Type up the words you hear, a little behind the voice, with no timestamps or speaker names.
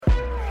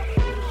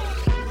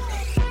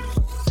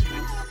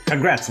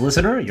Congrats,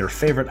 listener! Your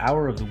favorite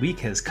hour of the week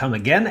has come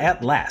again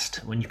at last,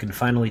 when you can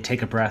finally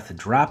take a breath,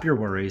 drop your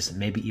worries, and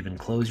maybe even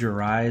close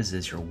your eyes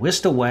as you're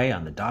whisked away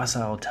on the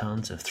docile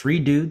tones of three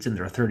dudes in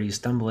their 30s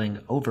stumbling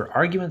over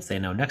arguments they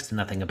know next to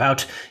nothing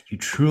about. You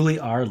truly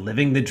are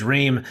living the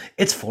dream.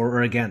 It's For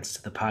or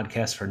Against, the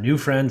podcast for new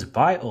friends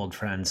by old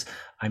friends.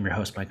 I'm your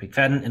host, Mike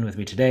McFadden, and with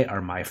me today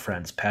are my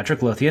friends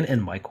Patrick Lothian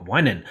and Mike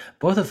Winan,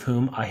 both of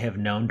whom I have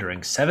known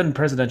during 7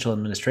 presidential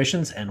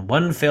administrations and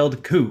 1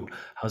 failed coup.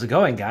 How's it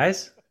going,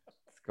 guys?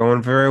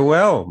 Going very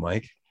well,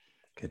 Mike.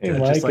 Hey,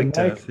 Mike, just like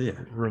to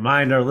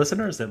remind our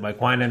listeners that Mike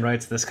Winan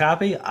writes this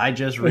copy. I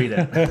just read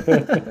it.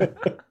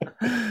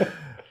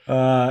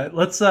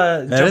 Let's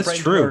that jump is right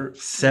true.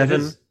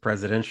 7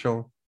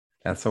 presidential.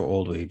 That's how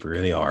old we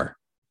really are.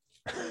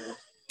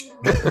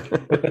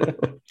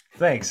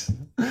 Thanks.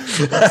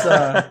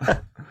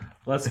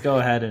 Let's go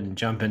ahead and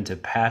jump into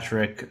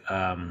Patrick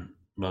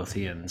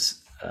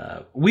Lothian's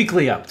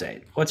weekly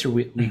update. What's your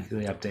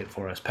weekly update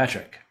for us,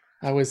 Patrick?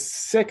 I was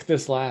sick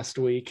this last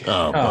week.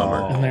 Oh,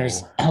 bummer. And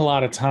there's a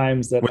lot of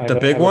times that with the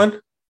big one.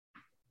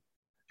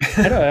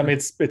 I don't know. I mean,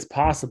 it's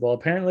possible.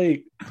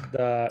 Apparently,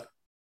 the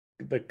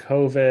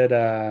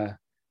COVID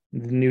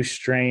new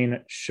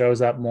strain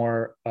shows up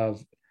more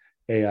of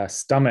a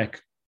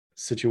stomach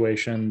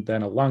situation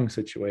than a lung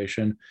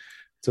situation.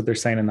 That's what they're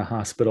saying in the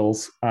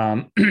hospitals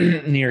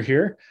near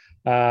here.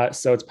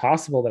 So it's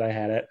possible that I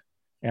had it,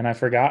 and I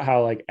forgot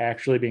how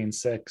actually being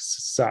sick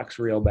sucks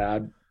real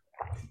bad.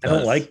 I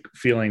don't like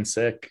feeling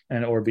sick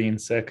or being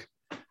sick.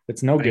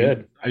 It's no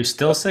good. Are you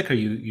still sick, or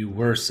you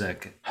were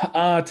sick?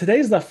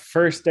 Today's the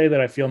first day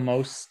that I feel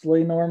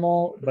mostly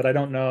normal, but I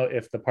don't know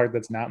if the part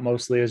that's not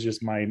mostly is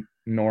just my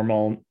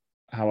normal,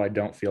 how I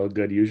don't feel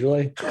good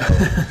usually.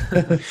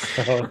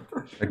 So,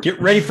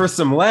 get ready for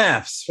some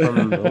laughs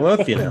from the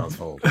Lothian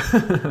household.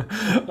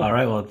 All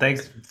right. Well,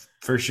 thanks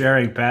for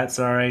sharing, Pat.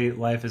 Sorry,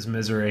 life is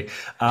misery.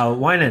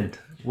 Winan,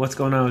 what's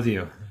going on with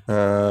you?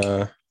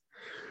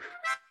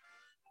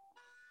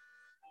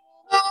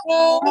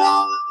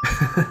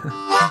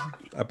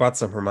 I bought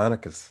some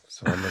harmonicas,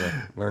 so I'm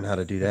gonna learn how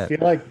to do that. I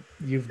feel like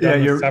you've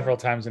done this several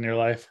times in your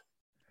life.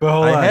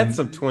 Well, I had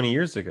some 20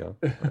 years ago.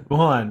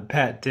 Hold on,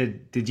 Pat.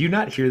 Did you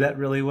not hear that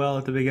really well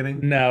at the beginning?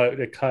 No,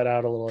 it cut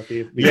out a little at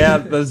the beginning. Yeah,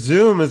 the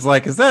Zoom is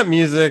like, is that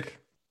music?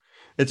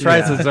 It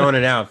tries to zone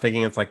it out,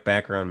 thinking it's like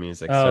background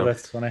music. Oh,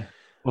 that's funny.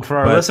 Well, for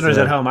our listeners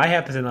at home, I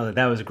happen to know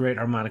that was great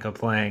harmonica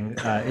playing.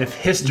 If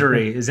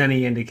history is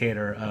any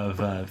indicator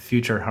of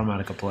future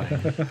harmonica playing.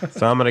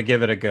 So I'm going to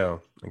give it a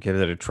go. I'll give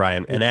it a try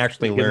and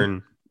actually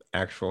learn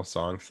actual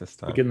songs this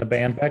time. Getting the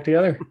band back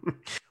together?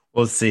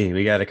 We'll see.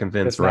 We got to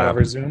convince Rob.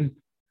 Over Zoom.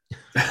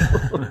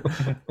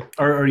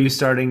 Or are you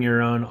starting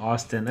your own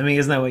Austin? I mean,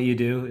 isn't that what you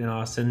do in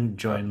Austin?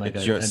 Join like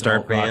a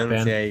start bands?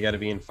 Band? Yeah, you got to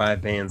be in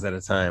 5 bands at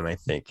a time, I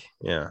think.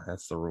 Yeah,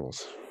 that's the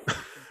rules.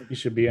 You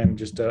should be in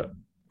just a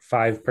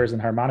 5-person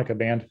harmonica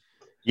band.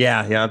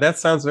 Yeah, that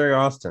sounds very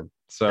Austin.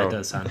 So that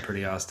does sound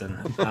pretty Austin.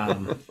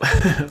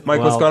 Mike,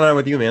 what's going on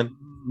with you, man?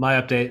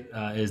 My update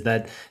is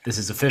that this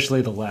is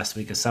officially the last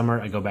week of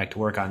summer. I go back to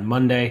work on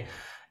Monday,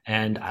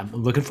 and I'm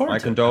looking forward to it.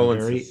 My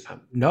condolences.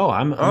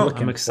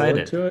 I'm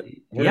excited. To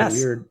it? Yes.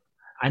 Weird.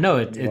 I know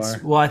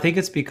I think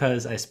it's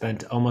because I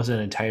spent almost an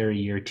entire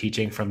year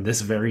teaching from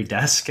this very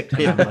desk,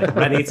 and I'm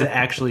ready to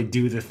actually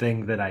do the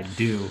thing that I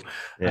do.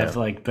 Yeah.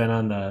 I've been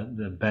on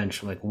the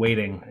bench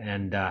waiting,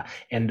 and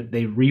they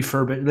didn't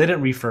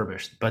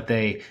refurbish, but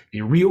they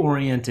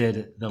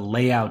reoriented the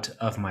layout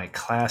of my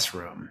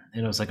classroom,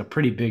 and it was a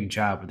pretty big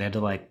job. They had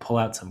to pull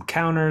out some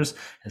counters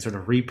and sort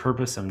of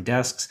repurpose some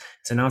desks.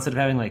 So now instead of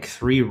having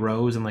 3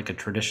 rows in a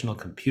traditional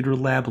computer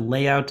lab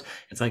layout,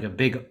 it's a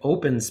big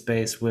open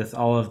space with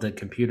all of the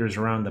computers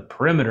around the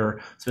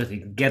perimeter, so they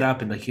can get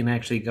up and they can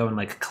actually go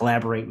and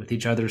collaborate with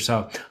each other.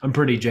 So I'm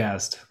pretty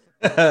jazzed.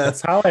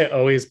 That's how I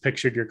always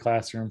pictured your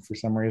classroom for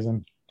some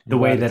reason. The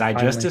way that I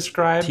just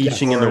described,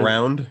 teaching in the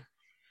round.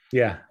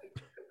 Yeah.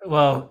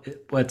 Well,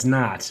 it's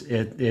not.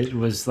 It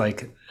was a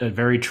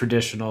very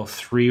traditional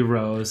 3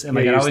 rows, and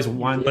I always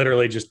want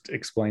literally just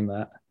explain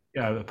that.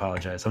 I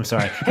apologize. I'm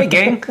sorry. Hey,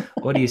 gang,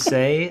 what do you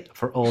say?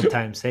 For old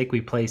time's sake, we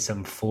play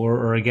some For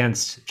or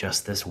Against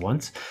just this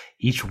once.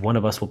 Each one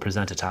of us will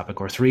present a topic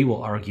or 3.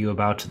 We'll argue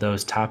about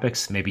those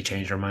topics, maybe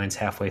change our minds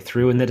halfway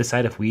through, and then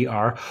decide if we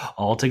are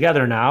all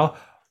together now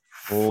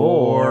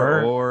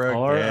for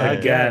or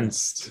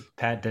against.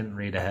 Pat didn't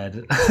read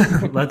ahead.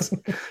 Let's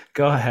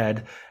go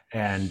ahead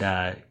and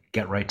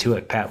get right to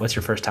it. Pat, what's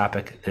your first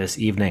topic this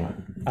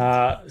evening?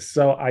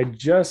 So I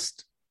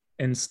just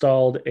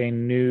installed a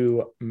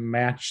new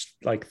match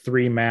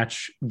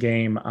 3-match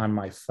game on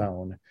my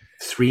phone.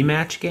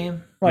 3-match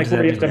game? Where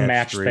you have to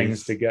match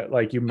things to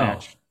get you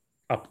match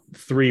up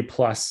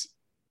 3+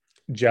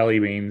 jelly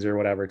beans or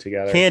whatever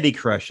together. Candy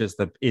Crush is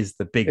the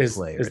big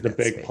player. Is the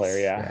big player,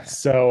 yeah.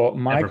 So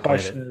my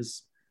question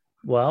is,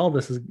 well,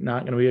 this is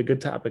not going to be a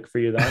good topic for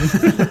you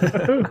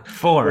then.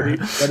 4.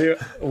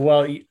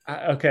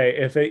 Okay.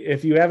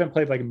 If you haven't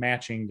played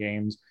matching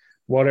games,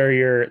 what are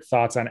your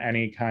thoughts on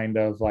any kind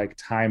of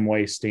time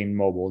wasting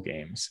mobile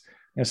games?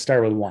 Let's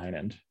start with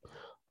Winan.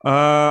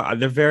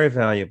 They're very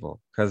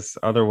valuable because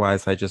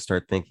otherwise I just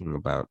start thinking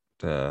about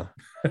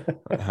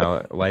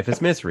how life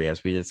is misery,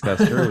 as we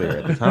discussed earlier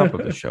at the top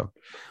of the show.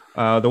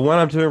 The one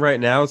I'm doing right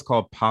now is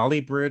called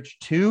Polybridge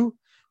 2,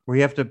 where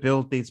you have to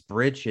build these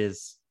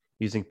bridges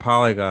using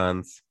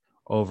polygons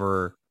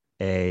over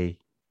a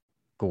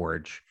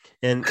gorge.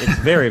 And it's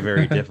very,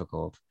 very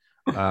difficult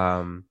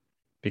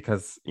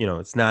because,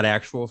 it's not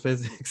actual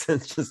physics.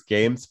 It's just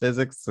games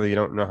physics. So you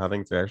don't know how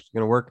things are actually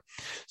going to work.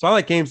 So I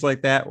like games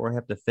like that where I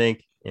have to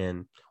think,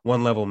 and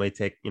one level may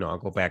take, I'll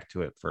go back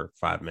to it for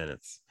 5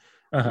 minutes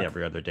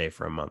every other day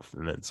for a month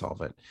and then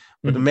solve it.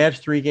 But the match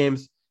 3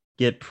 games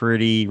get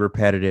pretty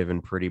repetitive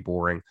and pretty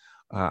boring.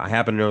 I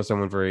happen to know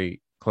someone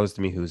very close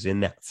to me who's in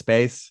that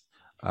space.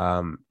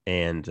 And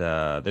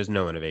there's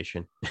no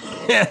innovation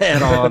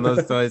at all on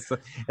those toys. So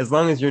as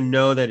long as you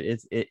know that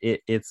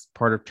it's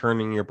part of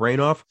turning your brain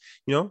off,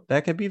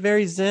 that can be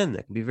very zen.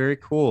 That can be very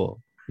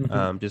cool.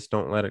 Just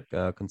don't let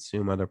it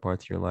consume other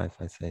parts of your life,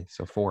 I say.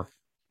 So 4.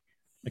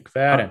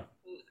 McFadden.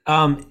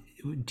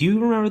 Do you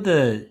remember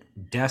the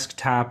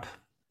desktop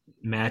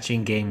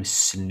matching game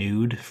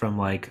Snood from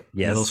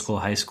middle school,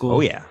 high school?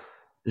 Oh yeah.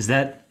 Is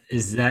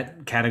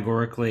that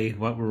categorically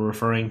what we're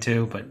referring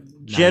to?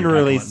 But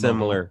generally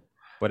similar,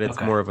 but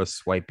it's more of a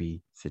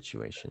swipey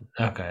situation.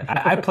 Okay.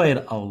 I played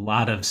a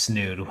lot of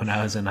Snood when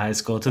I was in high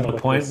school, to the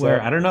point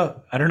where I don't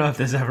know if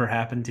this ever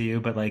happened to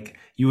you, but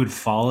you would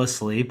fall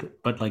asleep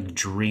but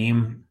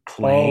dream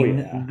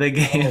playing the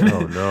game.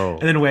 Oh no.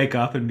 And then wake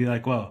up and be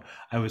like, whoa,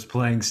 I was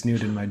playing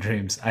Snood in my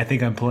dreams. I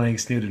think I'm playing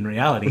Snood in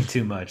reality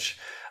too much.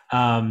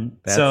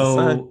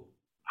 So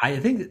I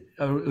think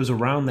it was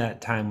around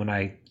that time when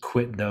I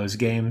quit those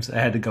games. I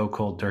had to go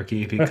cold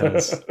turkey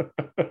because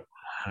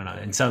I don't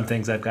know. In some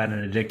things, I've got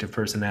an addictive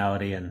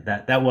personality, and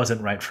that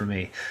wasn't right for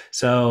me.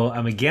 So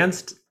I'm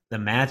against the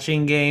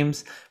matching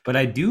games, but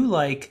I do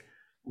like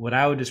what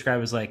I would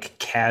describe as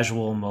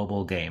casual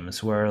mobile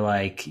games, where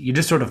you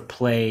just sort of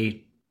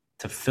play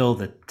to fill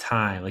the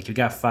time. You've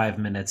got 5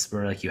 minutes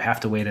where you have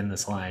to wait in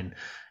this line.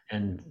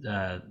 And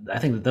I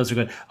think that those are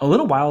good. A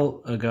little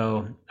while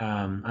ago,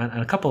 on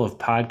a couple of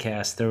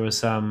podcasts, there was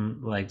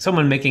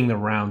someone making the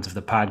rounds of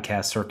the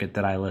podcast circuit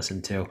that I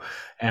listened to.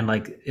 And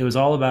it was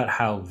all about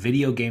how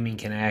video gaming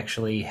can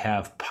actually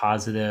have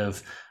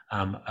positive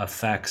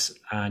effects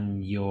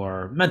on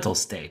your mental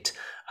state.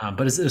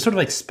 But it's sort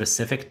of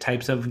specific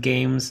types of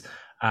games.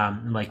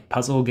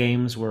 Puzzle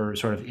games were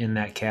sort of in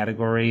that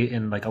category,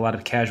 and a lot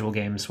of casual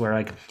games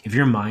where if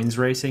your mind's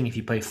racing, if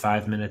you play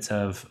 5 minutes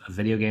of a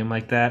video game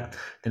like that,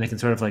 then it can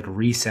sort of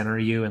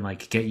recenter you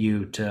and get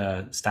you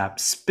to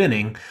stop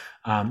spinning.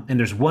 And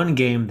there's one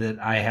game that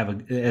I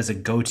have as a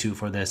go-to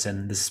for this,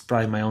 and this is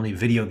probably my only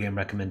video game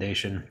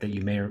recommendation that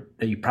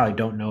you probably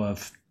don't know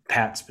of,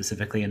 Pat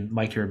specifically, and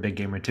Mike, you're a big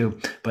gamer too,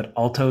 but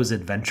Alto's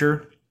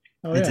Adventure.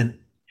 It's an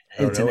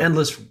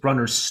endless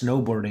runner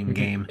snowboarding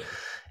game.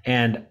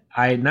 And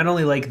I not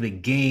only like the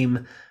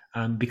game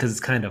because it's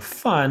kind of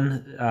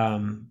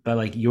fun,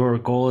 but your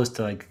goal is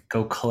to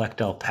go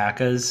collect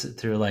alpacas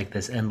through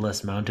this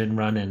endless mountain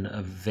run and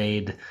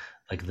evade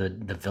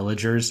the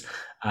villagers.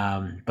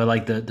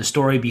 But the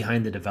story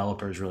behind the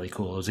developer is really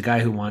cool. It was a guy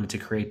who wanted to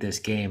create this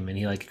game, and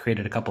he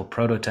created a couple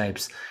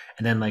prototypes,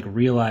 and then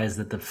realized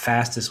that the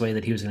fastest way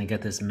that he was going to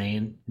get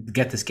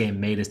this game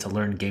made is to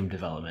learn game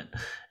development.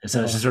 And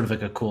so it's just sort of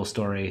a cool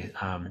story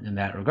in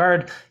that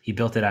regard. He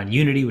built it on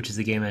Unity, which is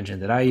the game engine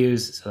that I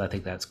use, so I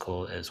think that's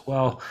cool as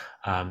well.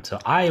 So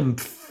I am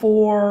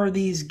for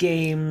these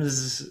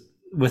games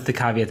with the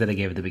caveat that I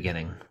gave at the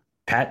beginning.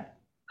 Pat,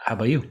 how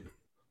about you?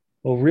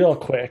 Well, real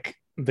quick,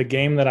 the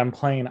game that I'm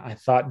playing, I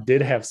thought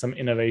did have some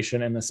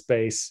innovation in the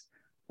space.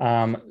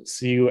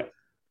 So you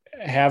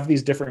have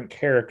these different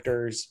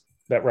characters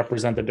that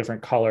represent the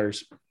different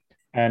colors.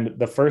 And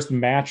the first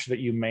match that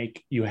you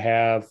make, you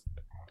have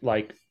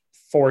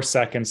 4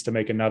 seconds to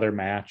make another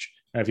match.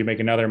 And if you make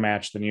another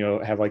match, then you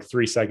have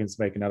 3 seconds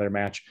to make another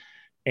match.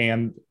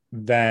 And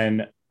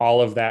then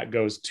all of that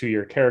goes to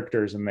your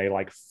characters and they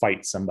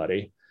fight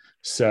somebody.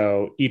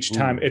 So each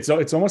time it's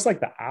almost like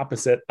the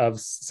opposite of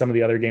some of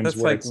the other games.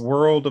 That's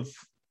World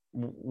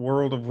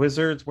of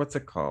Wizards. What's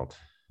it called?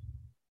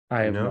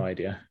 I have no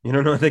idea. You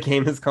don't know what the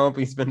game is called, but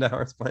you spend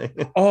hours playing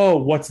it. Oh,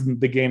 what's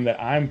the game that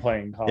I'm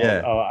playing called?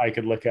 Yeah. Oh, I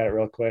could look at it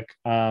real quick.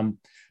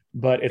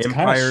 But it's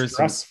kind of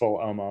stressful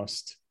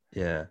almost.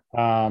 Yeah.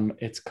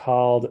 It's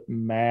called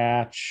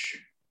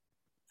Match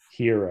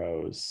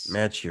Heroes.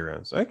 Match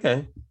Heroes.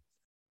 Okay.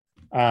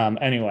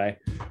 Anyway,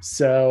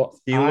 so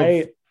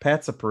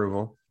Pat's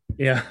approval.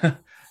 Yeah,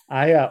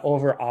 I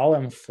overall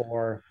am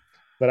for,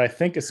 but I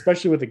think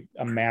especially with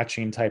a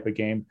matching type of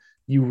game,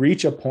 you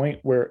reach a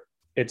point where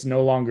it's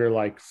no longer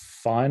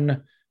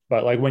fun,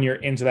 but when you're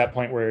into that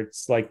point where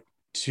it's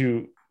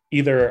to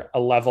either a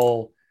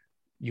level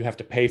you have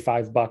to pay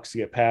 $5 to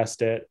get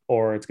past it,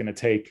 or it's going to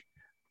take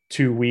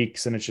 2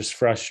 weeks and it's just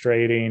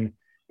frustrating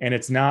and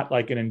it's not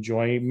an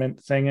enjoyment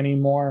thing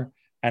anymore.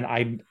 And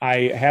I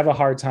have a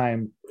hard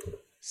time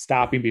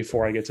stopping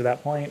before I get to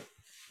that point.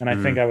 And I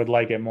think I would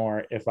like it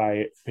more if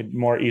I could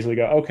more easily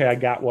go, okay, I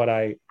got what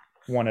I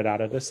wanted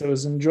out of this. It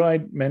was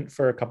enjoyment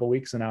for a couple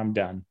weeks, and now I'm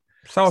done.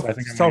 So I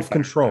think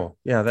Self-control.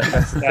 Yeah,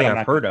 that's the thing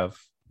I've heard of.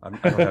 I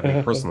don't have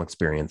any personal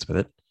experience with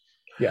it.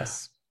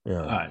 Yes.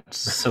 Yeah. All right.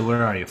 So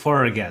where are you?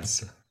 4 or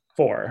against?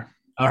 4.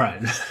 All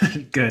right.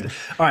 Good.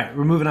 All right.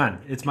 We're moving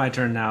on. It's my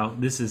turn now.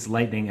 This is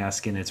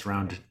lightning-esque in its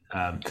round.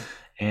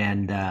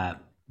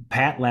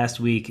 Pat last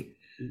week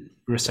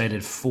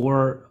recited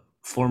 4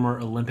 former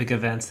Olympic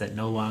events that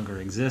no longer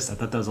exist. I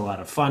thought that was a lot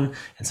of fun.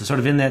 And so sort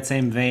of in that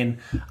same vein,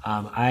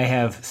 I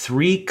have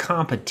 3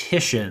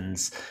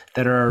 competitions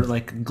that are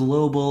like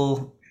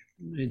global,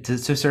 to a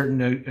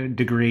certain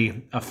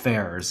degree,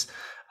 affairs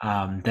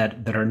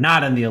that are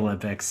not in the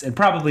Olympics and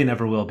probably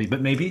never will be,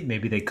 but maybe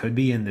they could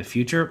be in the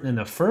future. And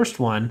the first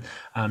one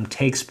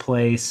takes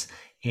place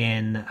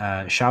in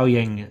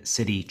Shaoying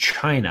City,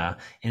 China,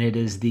 and it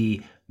is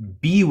the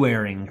bee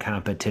wearing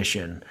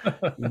competition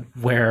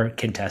where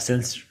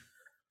contestants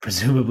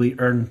presumably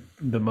earn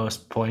the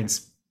most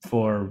points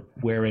for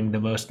wearing the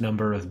most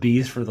number of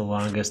bees for the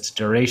longest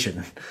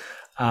duration.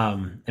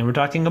 And we're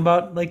talking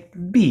about like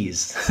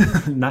bees,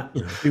 not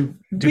do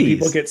bees.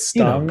 People get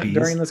stung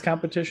during this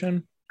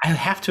competition? I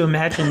have to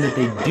imagine that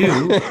they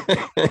do.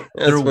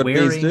 They're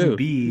wearing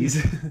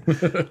bees.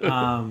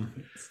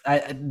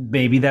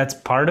 Maybe that's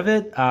part of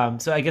it.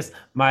 So I guess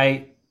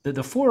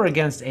the 4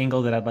 against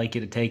angle that I'd like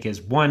you to take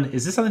is, 1,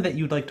 is this something that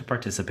you'd like to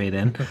participate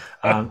in?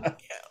 And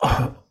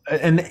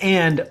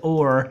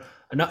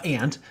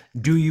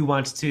do you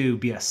want to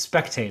be a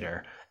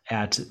spectator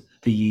at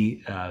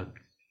the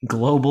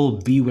global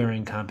bee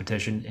wearing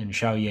competition in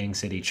Shaoying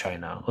City,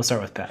 China? Let's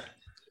start with Pat.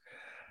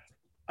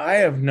 I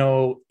have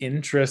no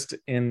interest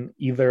in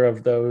either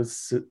of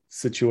those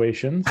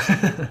situations.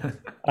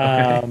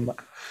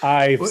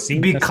 I've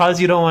seen because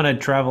you don't want to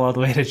travel all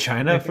the way to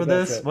China for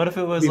this. What if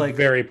it was like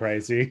very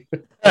pricey?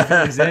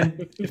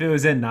 if it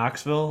was in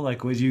Knoxville,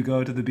 like, would you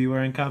go to the bee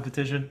wearing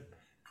competition?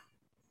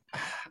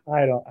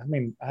 I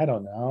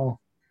don't know.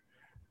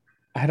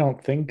 I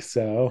don't think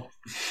so.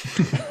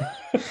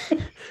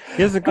 He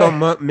doesn't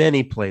go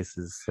many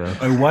places. So.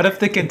 Or what if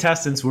the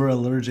contestants were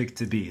allergic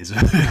to bees?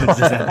 Does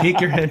that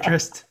pique your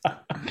interest?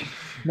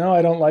 No,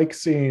 I don't like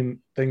seeing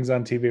things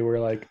on TV where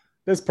like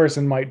this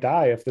person might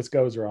die if this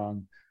goes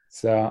wrong.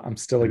 So I'm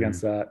still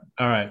against that.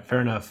 All right,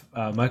 fair enough.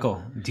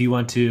 Michael, do you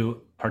want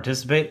to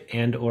participate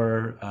and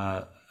or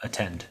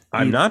attend?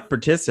 I'm not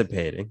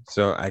participating,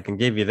 so I can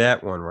give you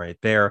that one right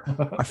there.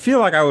 I feel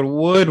like I would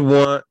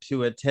want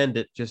to attend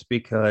it just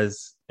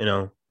because,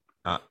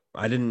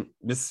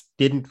 this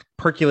didn't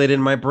percolate in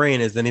my brain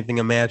as anything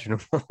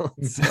imaginable.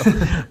 So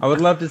I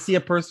would love to see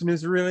a person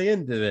who's really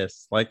into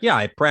this. Like, yeah,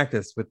 I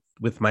practice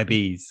with my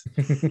bees.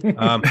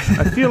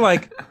 I feel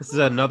like this is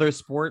another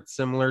sport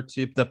similar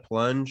to the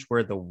plunge,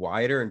 where the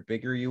wider and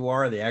bigger you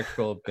are, the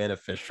actual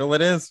beneficial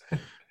it is.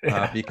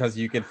 Because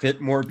you can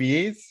fit more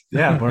bees.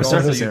 Yeah, more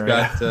surface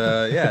area.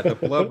 The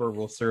blubber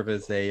will serve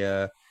as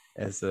a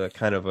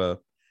kind of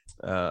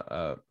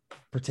a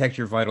protect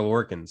your vital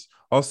organs.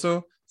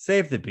 Also,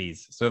 save the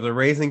bees. So the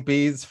raising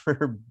bees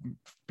for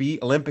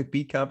Olympic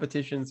bee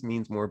competitions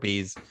means more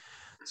bees.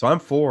 So I'm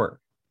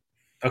 4.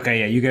 Okay,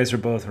 yeah, you guys are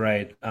both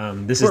right.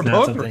 This is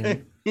not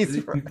something.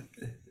 Right.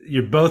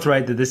 You're both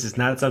right that this is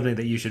not something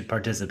that you should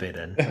participate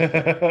in.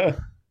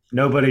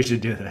 Nobody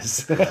should do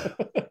this.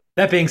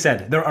 That being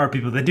said, there are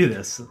people that do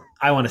this.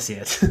 I want to see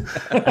it.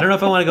 I don't know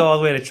if I want to go all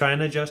the way to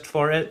China just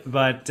for it,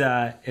 but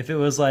if it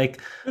was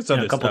like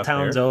a couple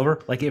towns over,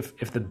 like if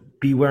the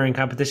bee wearing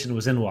competition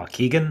was in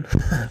Waukegan,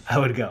 I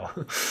would go.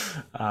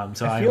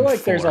 So I feel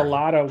like there's a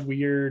lot of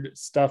weird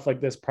stuff like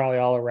this probably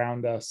all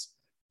around us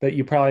that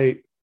you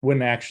probably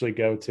wouldn't actually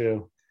go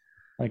to.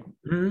 Like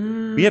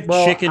we have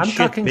chicken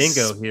shit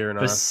bingo here in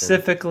Austin.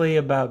 Specifically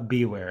about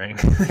bee wearing,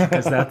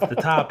 because that's the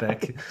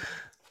topic.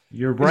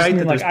 You're right.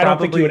 I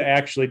don't think you would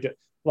actually do,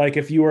 like,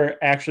 if you were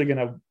actually going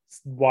to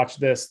watch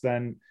this,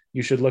 then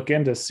you should look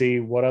in to see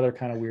what other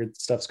kind of weird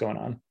stuff's going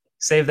on.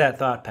 Save that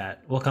thought,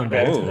 Pat. We'll come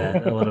back to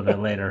that a little bit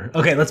later.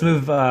 Okay, let's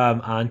move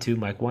on to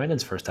Mike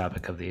Winan's first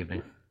topic of the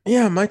evening.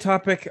 Yeah, my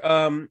topic.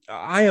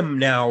 I am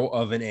now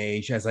of an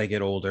age, as I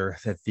get older,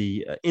 that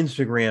the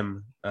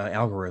Instagram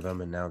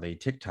algorithm and now the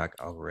TikTok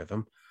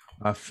algorithm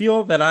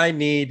feel that I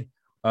need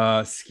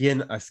a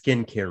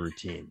skincare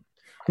routine.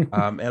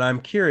 And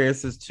I'm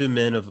curious, as 2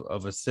 men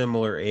of a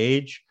similar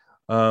age,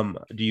 do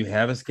you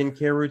have a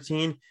skincare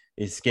routine?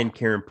 Is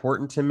skincare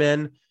important to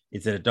men?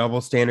 Is it a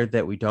double standard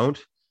that we don't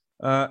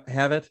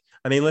have it?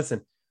 I mean,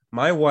 listen,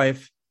 my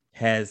wife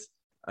has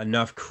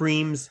enough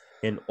creams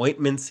and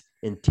ointments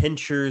and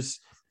tinctures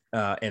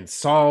and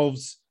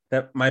salves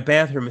that my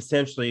bathroom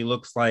essentially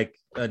looks like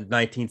a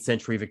 19th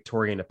century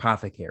Victorian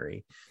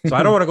apothecary. So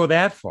I don't want to go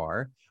that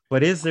far,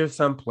 but is there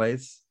some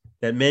place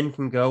that men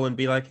can go and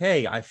be like,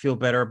 hey, I feel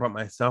better about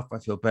myself. I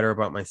feel better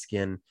about my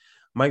skin.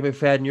 Mike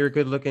McFadden, you're a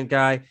good looking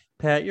guy.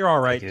 Pat, you're all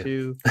right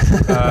too.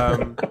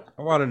 I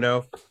want to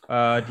know,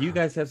 do you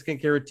guys have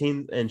skincare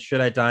routines, and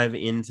should I dive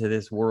into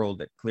this world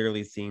that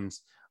clearly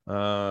seems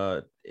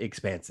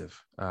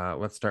expansive?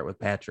 Let's start with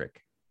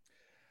Patrick.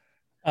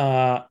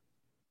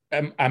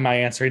 Am I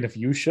answering if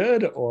you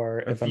should or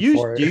if I'm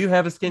for it? Do you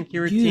have a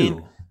skincare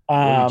routine?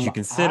 What would you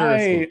consider a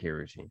skincare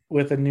routine?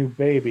 With a new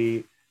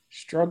baby,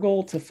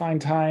 struggle to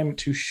find time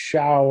to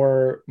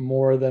shower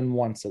more than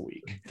once a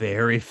week.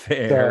 Very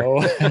fair.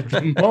 So at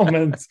the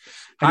moment,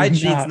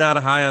 hygiene's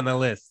not high on the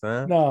list,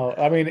 huh? No,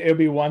 I mean, it'd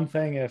be one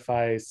thing if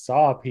I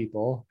saw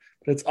people,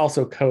 but it's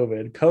also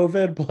COVID.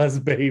 COVID plus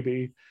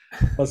baby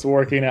plus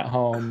working at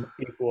home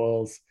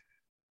equals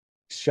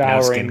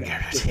showering.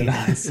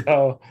 No,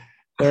 so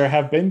there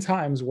have been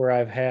times where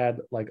I've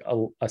had like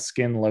a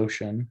skin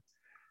lotion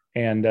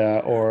and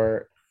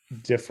or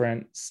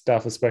different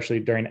stuff, especially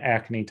during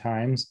acne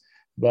times.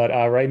 But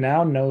right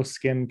now, no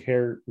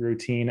skincare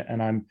routine,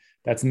 and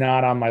that's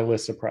not on my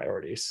list of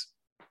priorities.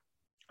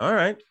 All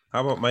right.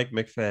 How about Mike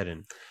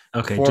McFadden?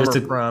 Okay, former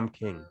just prom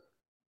king.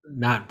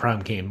 Not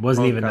prom king.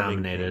 Wasn't even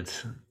nominated.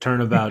 King.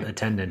 Turnabout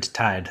attendant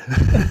tied.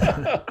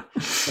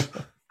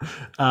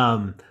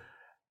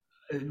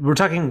 We're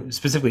talking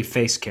specifically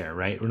face care,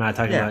 right? We're not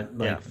talking about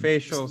like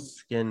facial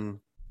skin.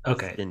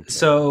 Okay. Skin care.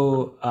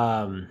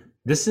 So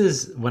this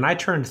is when I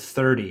turned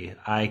 30,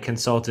 I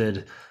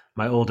consulted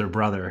my older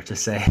brother to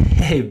say,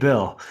 hey,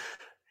 Bill,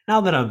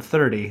 now that I'm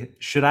 30,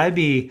 should I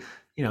be,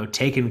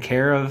 taking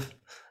care of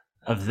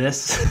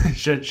this?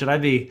 should I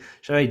be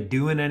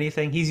doing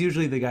anything? He's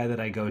usually the guy that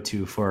I go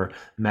to for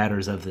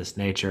matters of this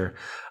nature.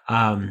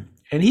 And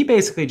he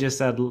basically just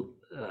said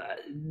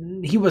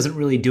he wasn't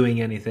really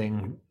doing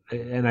anything.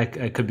 And I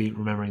could be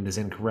remembering this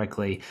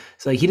incorrectly.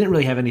 So he didn't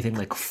really have anything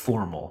like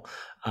formal.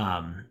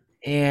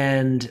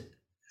 And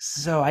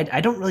so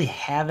I don't really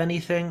have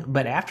anything,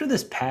 but after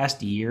this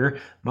past year,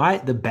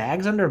 the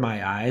bags under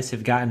my eyes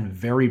have gotten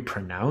very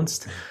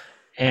pronounced.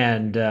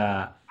 And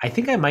I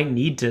think I might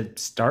need to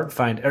start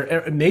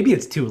or maybe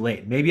it's too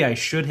late. Maybe I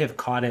should have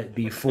caught it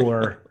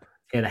before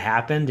it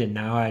happened. And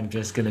now I'm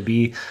just going to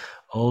be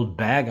old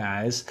bag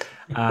eyes.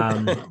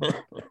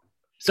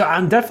 So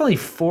I'm definitely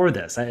for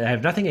this. I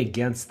have nothing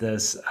against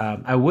this.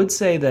 I would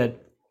say that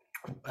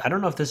I don't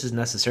know if this is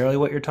necessarily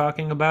what you're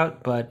talking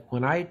about, but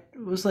when I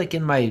was like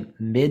in my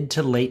mid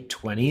to late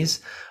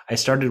 20s, I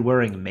started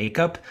wearing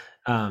makeup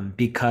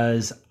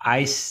because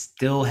I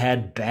still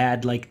had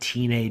bad like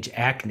teenage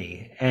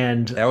acne.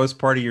 And that was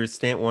part of your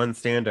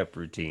stand-up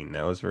routine.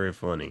 That was very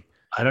funny.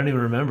 I don't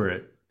even remember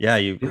it. Yeah,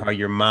 how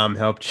your mom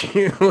helped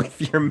you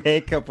with your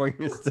makeup while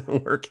you're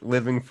still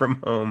living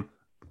from home.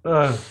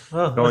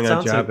 Going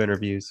on job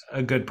interviews.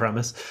 A good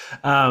premise.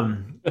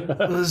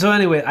 So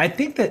anyway, I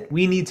think that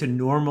we need to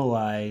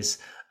normalize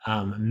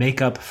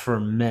makeup for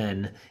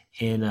men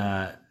in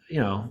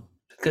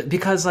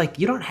because like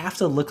you don't have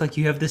to look like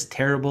you have this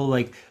terrible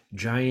like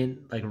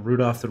giant like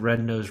Rudolph the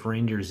Red-Nosed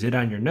Reindeer zit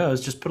on your nose.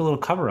 Just put a little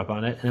cover up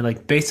on it and it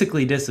like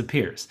basically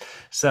disappears.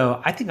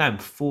 So I think I'm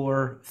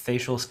for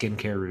facial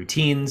skincare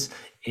routines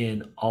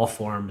in all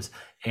forms.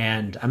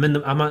 And I'm in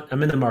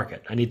the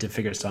market. I need to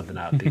figure something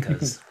out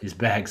because these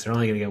bags are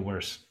only going to get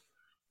worse.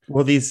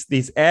 Well,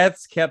 these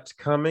ads kept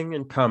coming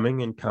and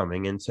coming and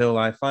coming until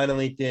I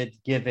finally did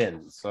give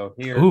in. So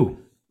here,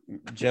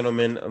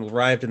 gentlemen,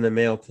 arrived in the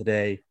mail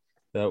today.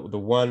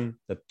 The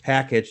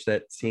package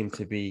that seemed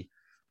to be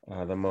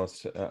the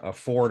most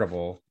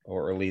affordable,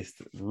 or at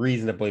least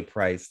reasonably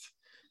priced.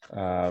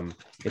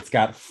 It's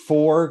got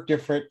 4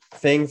 different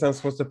things I'm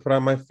supposed to put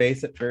on my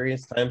face at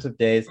various times of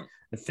days.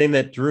 The thing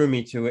that drew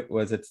me to it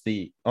was it's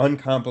the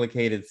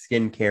uncomplicated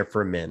skincare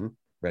for men,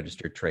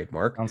 registered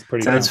trademark. Sounds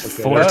pretty. Sounds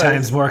 4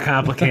 times more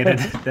complicated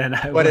than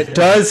I. But it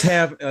does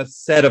have a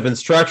set of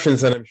instructions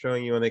that I'm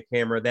showing you on the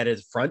camera that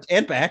is front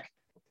and back.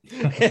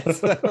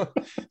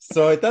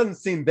 so it doesn't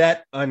seem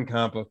that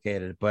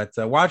uncomplicated. But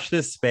watch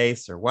this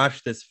space or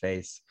watch this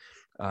face,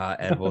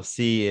 and we'll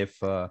see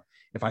if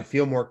I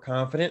feel more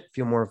confident,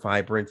 feel more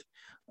vibrant.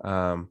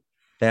 That's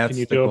Can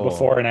you do it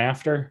before and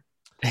after?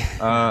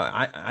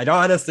 I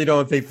honestly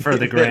don't think for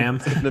the gram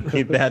to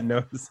be that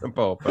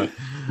noticeable. But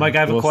Mike, I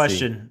have a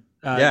question.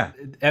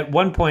 At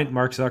one point,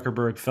 Mark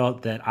Zuckerberg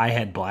felt that I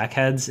had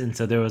blackheads, and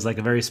so there was like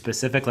a very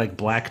specific like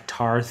black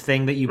tar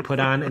thing that you put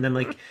on, and then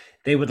like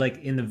they would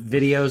like in the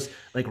videos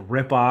like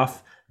rip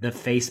off the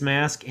face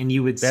mask, and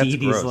you would see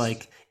these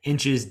like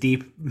inches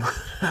deep.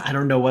 I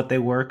don't know what they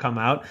were come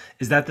out.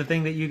 Is that the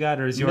thing that you got,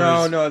 or is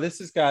yours? No. This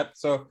has got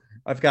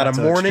I've got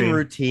a morning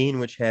routine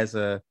which has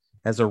a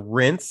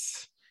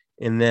rinse.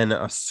 And then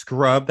a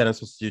scrub that I'm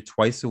supposed to do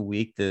twice a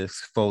week to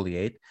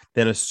exfoliate.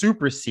 Then a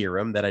super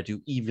serum that I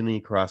do evenly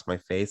across my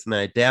face. And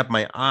then I dab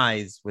my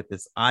eyes with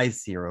this eye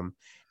serum.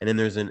 And then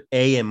there's an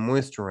AM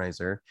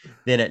moisturizer.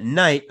 Then at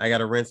night, I got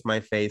to rinse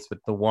my face with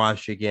the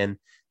wash again.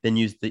 Then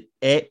use the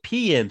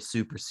PM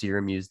super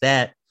serum, use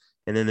that.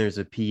 And then there's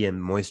a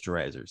PM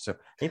moisturizer. So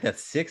I think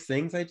that's 6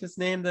 things I just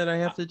named that I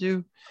have to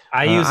do.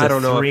 I use a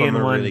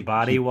 3-in-1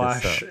 body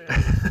wash.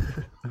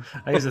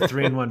 I use a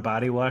 3-in-1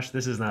 body wash.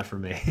 This is not for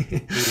me.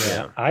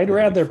 Yeah, I'd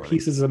rather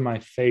pieces of my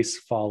face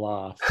fall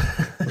off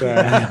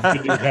than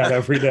do that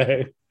every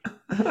day.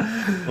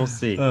 We'll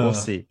see. We'll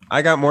see.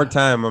 I got more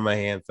time on my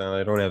hands now.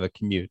 I don't have a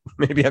commute.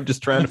 Maybe I'm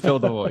just trying to fill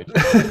the void.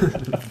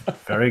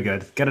 Very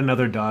good. Get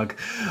another dog.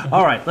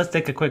 All right, let's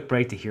take a quick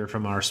break to hear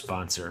from our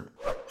sponsor.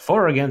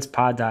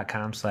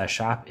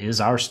 foragainstpod.com/shop is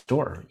our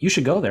store. You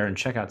should go there and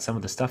check out some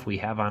of the stuff we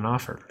have on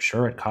offer.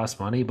 Sure, it costs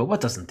money, but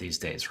what doesn't these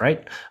days,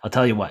 right? I'll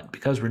tell you what,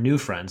 because we're new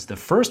friends, the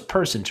first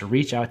person to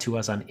reach out to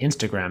us on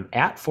Instagram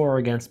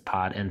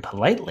 @foragainstpod and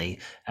politely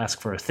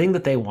ask for a thing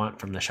that they want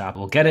from the shop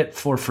will get it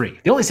for free.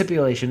 The only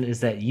stipulation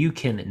is that you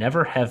can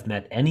never have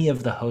met any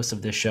of the hosts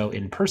of this show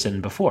in person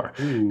before.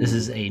 Ooh. This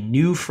is a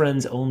new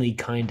friends only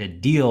kind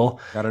of deal.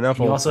 Got enough.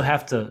 You also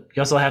have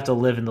to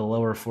live in the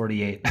lower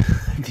 48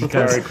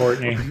 because sorry,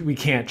 Courtney, we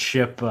can't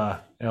ship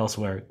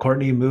elsewhere.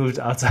 Courtney moved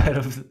outside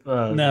of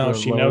no,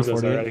 she knows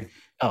 48. Us already.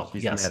 Oh,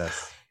 she's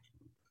yes.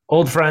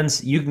 Old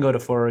friends, you can go to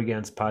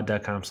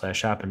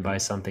foragainstpod.com/shop and buy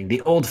something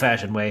the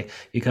old-fashioned way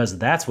because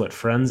that's what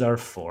friends are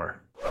for.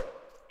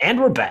 And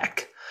we're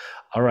back.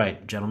 All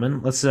right,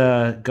 gentlemen, let's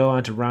go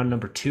on to round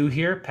number 2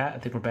 here. Pat, I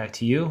think we're back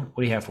to you.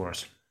 What do you have for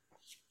us?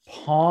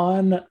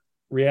 Pawn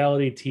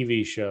reality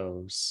TV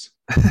shows.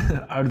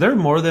 Are there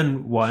more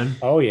than one?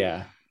 Oh,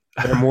 yeah.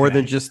 There are more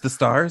than just the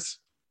stars?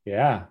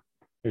 Yeah.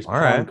 There's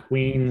Pawn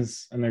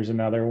Queens, and there's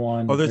another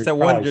one. Oh, there's that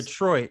one in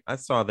Detroit. I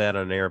saw that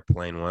on an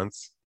airplane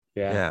once.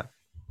 Yeah.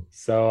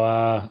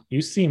 So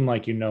you seem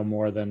like you know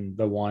more than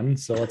the one.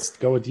 So let's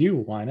go with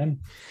you, Winan.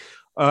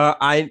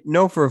 I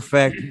know for a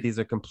fact that these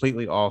are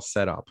completely all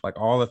set up. Like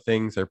all the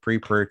things are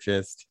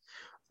pre-purchased.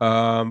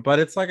 But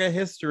it's like a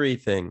history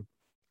thing.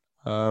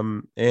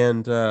 And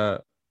I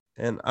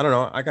don't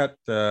know. I got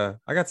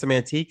some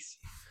antiques.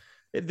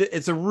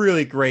 It's a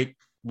really great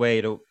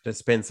way to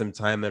spend some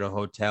time in a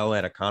hotel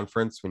at a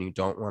conference when you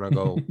don't want to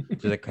go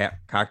to the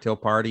cocktail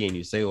party and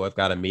you say, "Oh, I've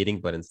got a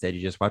meeting," but instead you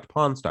just watch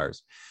Pawn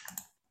Stars.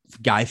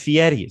 Guy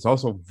Fieri is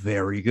also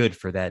very good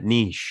for that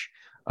niche.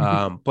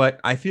 But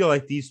I feel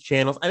like these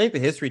channels, I think the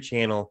History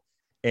Channel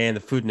and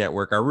the Food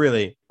Network are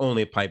really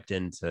only piped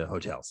into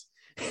hotels.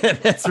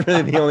 That's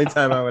really the only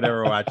time I would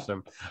ever watch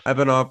them. I've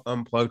been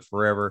unplugged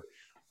forever.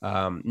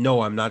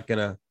 No, I'm not going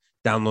to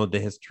download the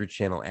History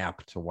Channel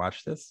app to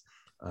watch this.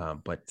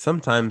 But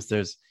sometimes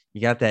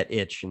you got that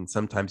itch, and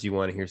sometimes you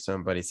want to hear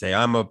somebody say,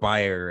 "I'm a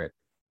buyer at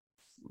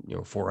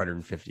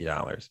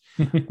 $450."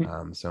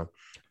 So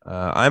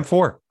I'm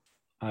for.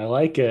 I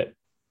like it.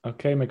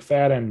 Okay,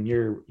 McFadden,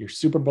 you're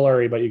super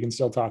blurry, but you can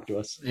still talk to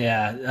us.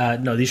 Yeah,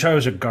 no, these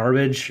shows are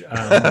garbage.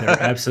 They're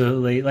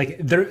absolutely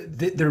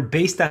they're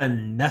based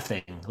on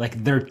nothing.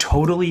 Like they're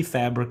totally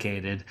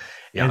fabricated.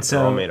 Yeah, and so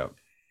they're all made up.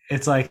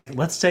 It's like,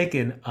 let's take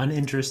an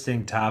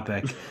uninteresting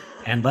topic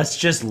and let's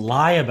just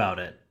lie about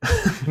it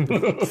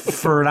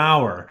for an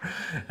hour,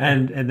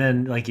 and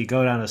then like you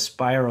go down a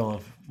spiral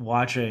of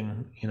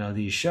watching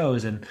these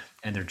shows and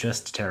they're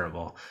just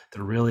terrible.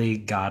 They're really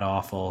god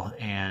awful,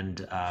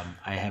 and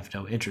I have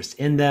no interest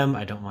in them.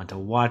 I don't want to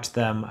watch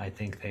them. I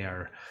think they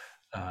are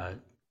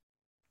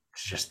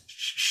just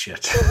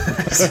shit.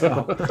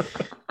 So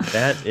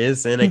that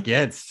is an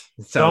against.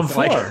 So I'm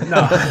for.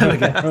 No, I'm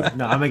against.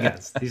 No, I'm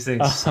against. These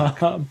things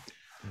suck.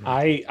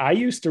 I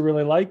used to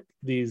really like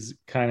these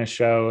kind of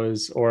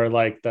shows, or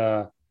like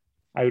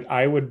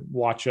I would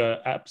watch a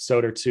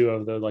episode or two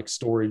of the like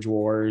Storage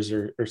Wars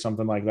or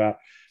something like that.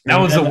 That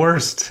was the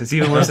worst. It's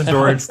even worse than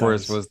Storage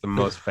Wars was the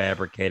most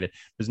fabricated.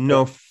 There's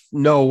no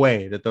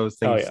way that those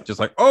things just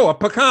like, oh, a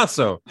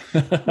Picasso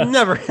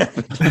never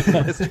happened in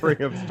the history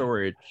of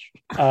storage.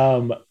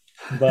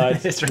 But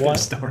history of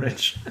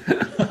storage.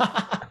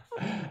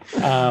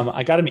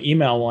 I got an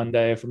email one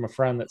day from a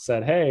friend that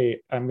said,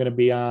 "Hey, I'm going to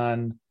be on,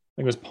 I think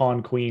it was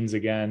Pawn Queens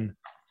again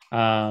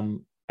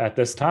at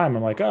this time."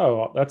 I'm like,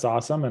 "Oh, that's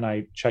awesome." And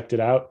I checked it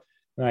out,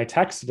 and I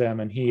texted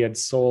him, and he had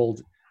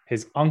sold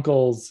his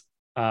uncle's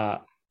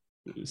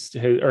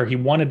he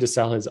wanted to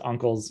sell his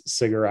uncle's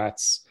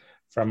cigarettes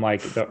from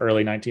like the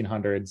early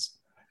 1900s,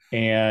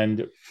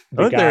 and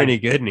aren't they any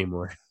good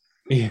anymore?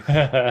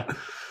 Yeah,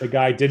 the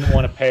guy didn't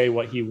want to pay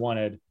what he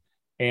wanted,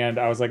 and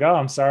I was like, "Oh,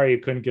 I'm sorry, you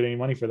couldn't get any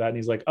money for that." And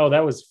he's like, "Oh,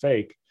 that was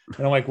fake."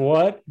 And I'm like,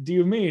 "What do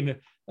you mean?"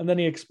 And then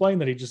he explained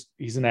that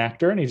he's an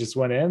actor, and he just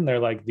went in. They're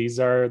like, "These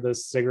are the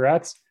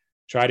cigarettes.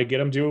 Try to get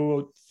him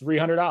to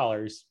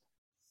 $300,"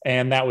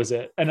 and that was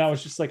it. And I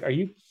was just like, "Are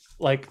you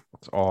like?"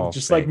 It's all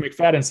just fake. like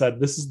McFadden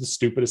said, this is the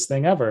stupidest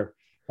thing ever.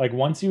 Like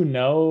once you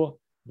know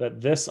that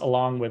this,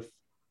 along with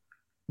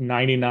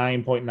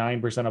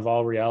 99.9% of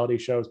all reality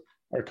shows,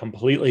 are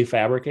completely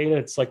fabricated,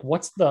 it's like,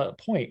 what's the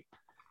point?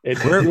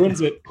 It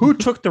ruins it. Who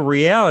took the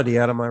reality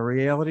out of my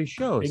reality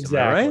shows?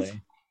 Exactly. Right?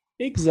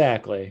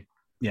 Exactly.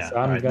 Yeah. So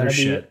I'm going to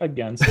be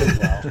against as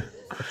well.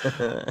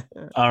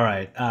 All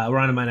right. We're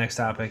on to my next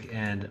topic.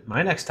 And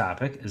my next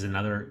topic is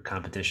another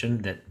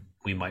competition that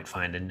we might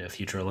find in a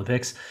future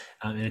Olympics.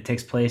 And it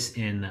takes place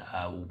in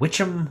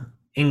Witcham,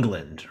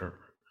 England, or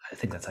I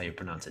think that's how you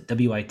pronounce it.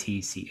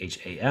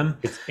 Witcham.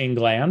 It's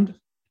England.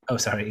 Oh,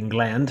 sorry,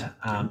 England.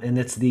 And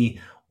it's the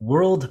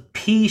World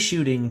Pea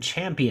Shooting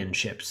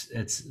Championships.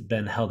 It's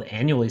been held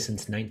annually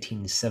since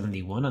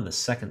 1971 on the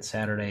second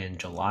Saturday in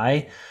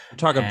July. We're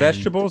talking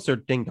vegetables or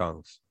ding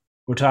dongs?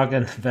 We're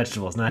talking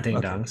vegetables, not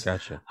ding dongs.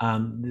 Okay,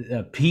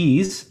 gotcha.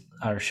 Peas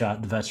or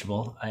shot the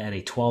vegetable. I had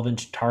a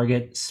 12-inch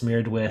target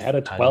smeared with. I had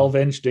a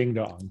 12-inch ding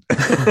dong.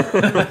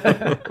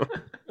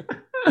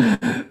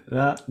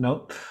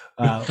 Nope.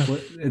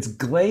 It's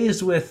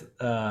glazed with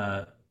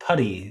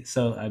putty,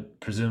 so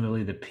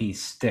presumably the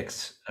piece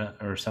sticks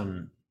or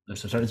some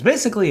sort. It's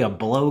basically a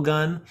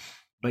blowgun,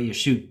 but you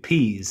shoot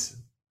peas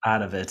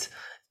out of it.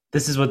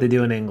 This is what they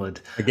do in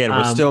England. Again,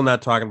 we're still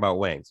not talking about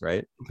wangs,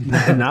 right?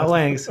 Not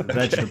wangs,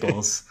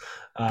 vegetables.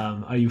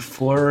 Are you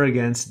for or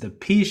against the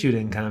pea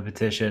shooting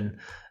competition?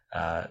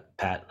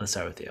 Pat, let's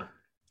start with you.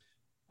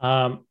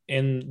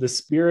 In the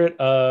spirit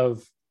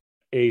of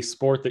a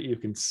sport that you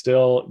can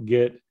still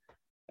get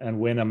and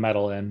win a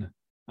medal in,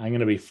 I'm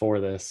going to be for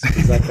this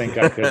because I think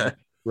I could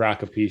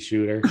rock a pea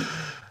shooter.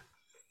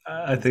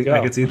 I think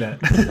I could see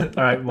that.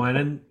 All right,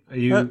 Winan, are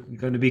you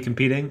going to be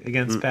competing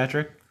against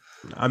Patrick?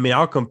 I mean,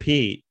 I'll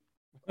compete.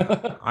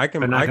 I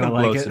can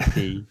blow some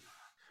pea,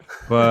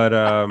 but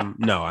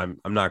no,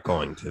 I'm not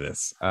going to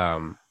this.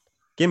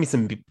 Give me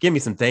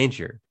some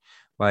danger.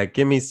 Like,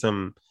 give me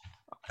some.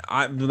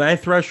 My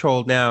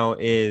threshold now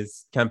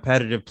is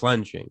competitive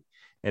plunging.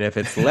 And if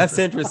it's less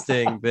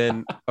interesting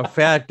than a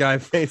fat guy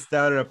face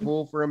down in a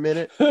pool for a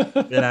minute,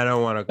 then I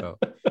don't want to go.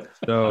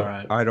 So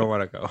I don't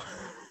want to go.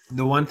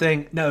 The one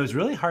thing, no, it was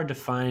really hard to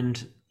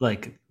find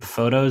like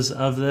photos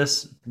of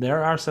this.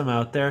 There are some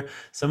out there.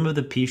 Some of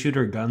the pea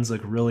shooter guns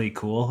look really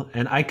cool.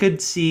 And I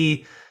could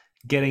see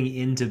getting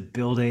into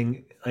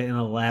building an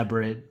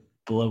elaborate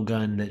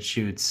blowgun that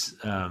shoots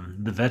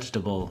the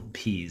vegetable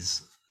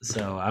peas.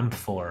 So I'm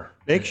for.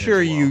 Make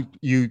sure you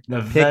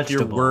pick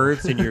your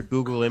words in your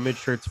Google image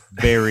search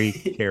very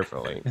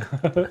carefully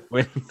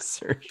when you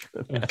search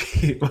for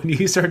that. When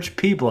you search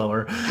pea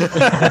blower,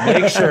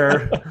 make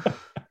sure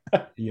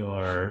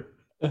your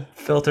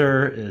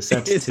filter is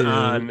set to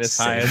on as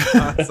high as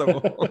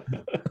possible.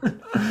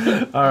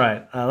 All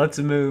right, let's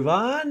move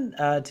on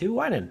to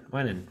Winan.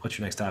 Winan, what's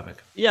your next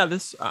topic? Yeah,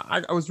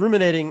 I was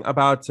ruminating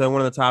about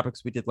one of the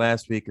topics we did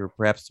last week, or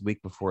perhaps the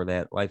week before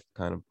that. Life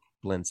kind of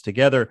blends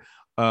together.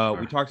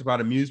 We talked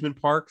about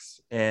amusement parks,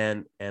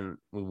 and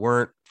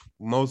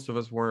most of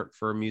us weren't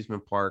for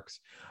amusement parks.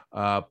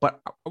 But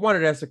I wanted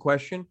to ask a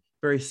question,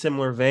 very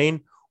similar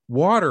vein.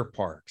 Water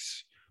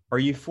parks. Are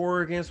you for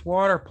or against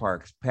water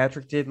parks?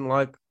 Patrick didn't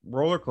like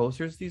roller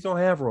coasters. These don't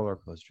have roller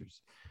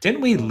coasters.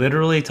 Didn't we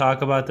literally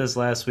talk about this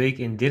last week?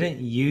 And didn't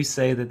you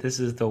say that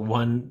this is the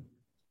one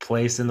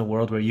place in the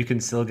world where you can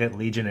still get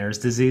Legionnaire's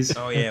disease?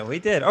 Oh, yeah, we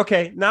did.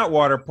 Okay, not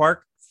water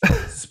park.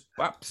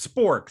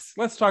 Sporks.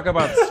 Let's talk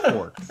about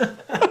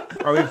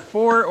sporks. Are we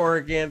for or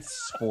against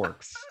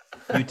sporks?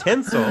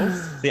 Utensils.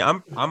 See,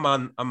 I'm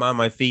on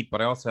my feet,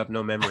 but I also have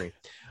no memory.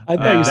 I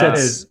thought you said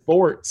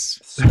sports.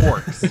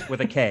 Sporks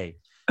with a K.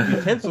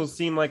 Utensils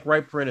seem like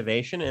ripe for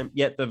innovation, and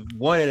yet the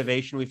one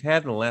innovation we've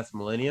had in the last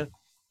millennia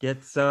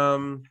gets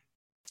kind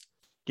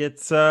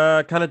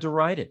of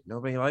derided.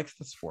 Nobody likes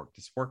the spork.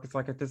 The spork is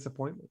like a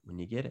disappointment when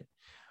you get it.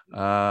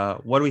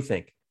 What do we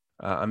think,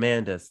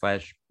 Amanda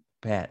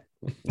 / Pat?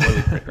 What do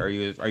we think? Are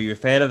you a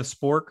fan of the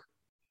spork?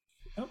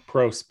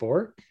 Pro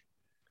spork.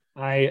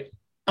 I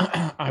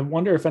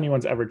wonder if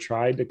anyone's ever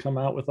tried to come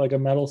out with like a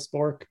metal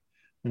spork,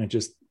 and it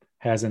just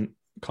hasn't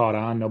caught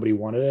on. Nobody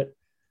wanted it,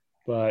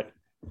 but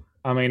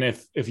I mean,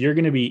 if you're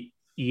going to be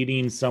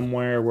eating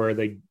somewhere where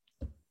they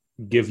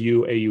give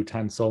you a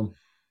utensil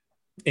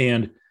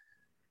and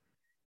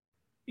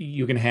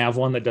you can have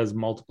one that does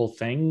multiple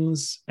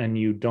things and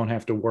you don't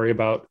have to worry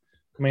about,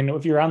 I mean,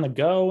 if you're on the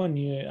go and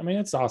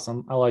it's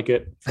awesome. I like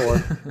it for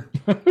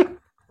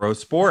Pro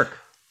spork.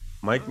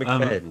 Mike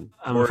McFadden.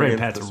 I'm afraid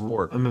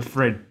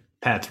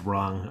Pat's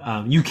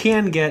wrong. You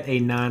can get a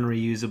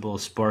non-reusable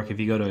spork if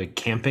you go to a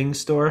camping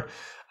store.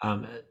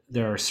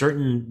 There are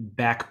certain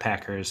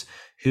backpackers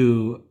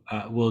who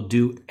will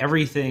do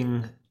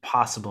everything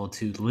possible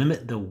to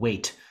limit the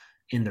weight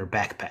in their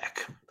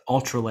backpack,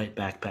 ultralight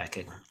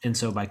backpacking. And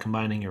so by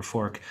combining your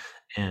fork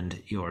and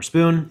your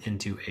spoon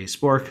into a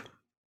spork,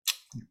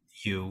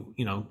 you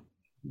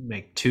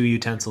make two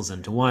utensils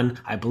into one.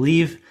 I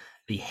believe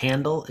the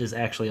handle is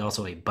actually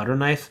also a butter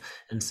knife.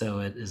 And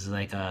so it is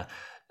like a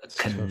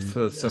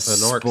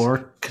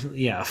spork.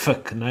 Yeah,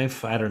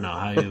 knife. I don't know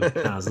how you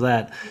pronounce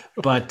that.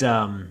 But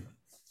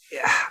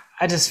yeah,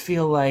 I just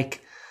feel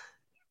like,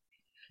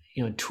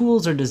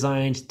 tools are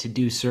designed to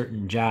do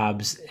certain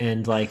jobs,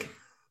 and like,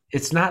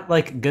 it's not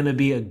like going to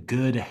be a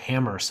good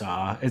hammer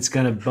saw. It's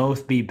going to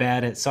both be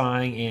bad at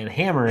sawing and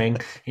hammering.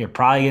 You're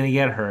probably going to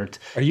get hurt.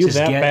 Are you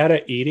bad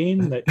at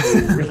eating that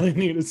you really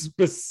need a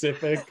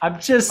specific I'm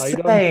just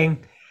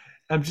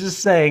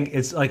saying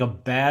it's like a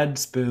bad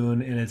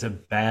spoon and it's a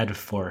bad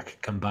fork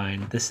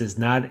combined. This is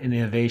not an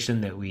innovation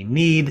that we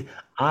need.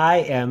 I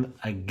am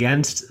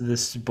against the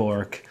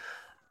spork.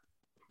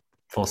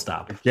 Full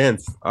stop.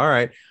 Against. All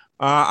right.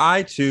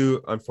 I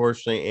too,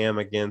 unfortunately, am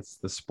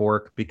against the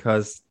spork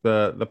because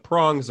the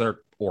prongs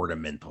are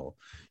ornamental.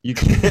 You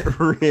can't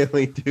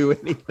really do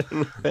anything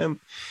with them.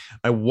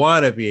 I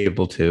want to be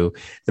able to,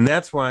 and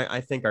that's why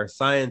I think our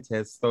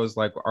scientists, those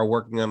like are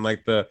working on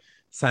like the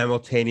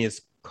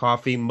simultaneous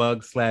coffee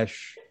mug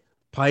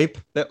 / pipe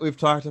that we've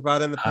talked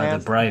about in the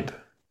past. The bripe.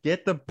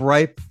 Get the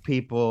bripe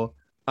people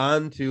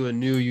onto a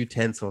new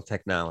utensil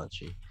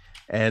technology.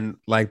 And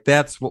like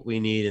that's what we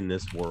need in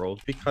this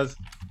world, because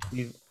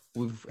we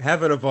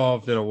haven't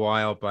evolved in a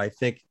while, but I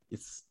think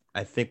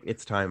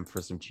it's time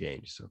for some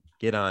change. So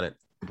get on it,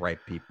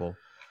 bripe people.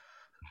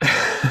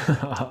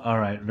 All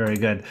right, very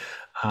good.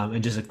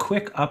 And just a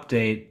quick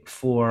update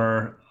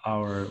for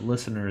our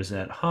listeners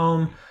at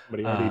home. But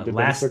he already did the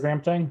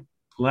Instagram thing.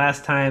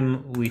 Last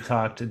time we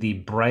talked, the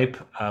bripe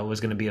was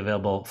going to be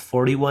available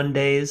 41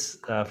 days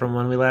from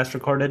when we last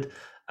recorded,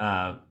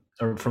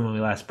 or from when we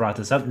last brought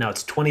this up. Now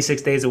it's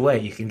 26 days away.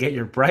 You can get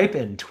your bripe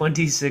in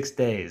 26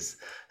 days.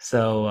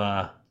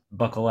 So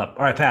buckle up.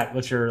 All right, Pat,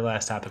 what's your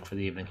last topic for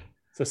the evening?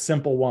 It's a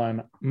simple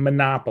one.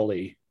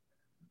 Monopoly.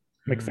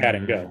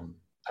 McFadden, go.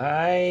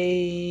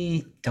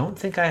 I don't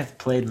think I've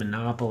played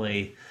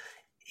Monopoly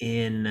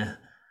in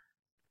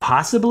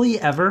possibly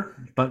ever,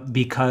 but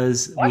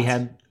because we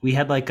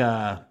had like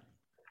a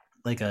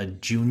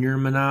junior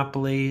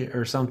Monopoly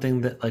or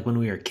something that like when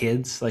we were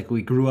kids, like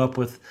we grew up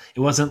with, it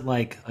wasn't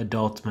like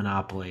adult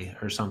Monopoly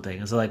or something.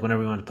 And so like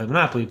whenever we wanted to play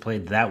Monopoly, we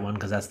played that one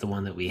because that's the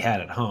one that we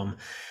had at home.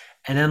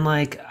 And then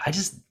like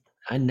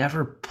I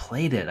never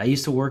played it. I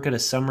used to work at a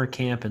summer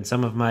camp, and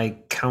some of my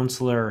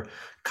counselor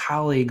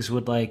colleagues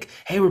would like,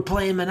 hey, we're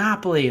playing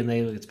Monopoly, and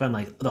they would spend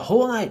like the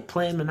whole night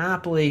playing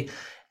Monopoly.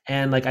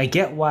 And like I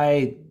get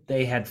why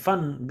they had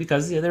fun,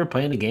 because they were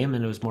playing a game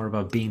and it was more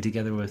about being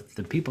together with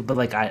the people. But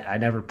like I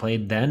never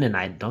played then, and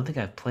I don't think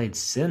I've played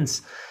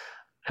since,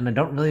 and I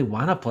don't really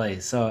want to play.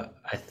 So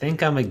I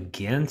think I'm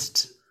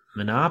against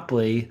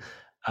Monopoly.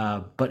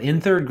 But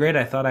in third grade,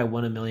 I thought I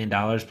won $1 million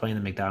playing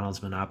the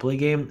McDonald's Monopoly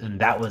game,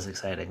 and that was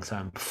exciting. So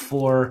I'm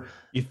for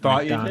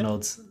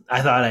McDonald's. You did?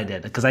 I thought I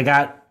did, because I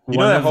got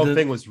that whole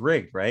thing was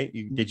rigged, right?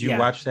 Did you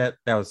watch that?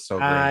 That was so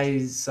great.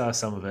 I saw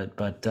some of it,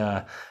 but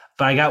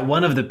I got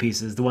one of the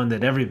pieces, the one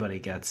that everybody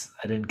gets.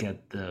 I didn't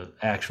get the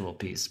actual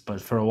piece, but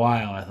for a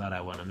while I thought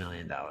I won $1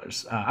 million.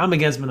 I'm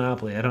against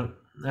Monopoly. I don't.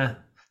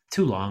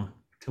 Too long,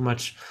 too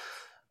much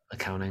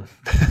accounting.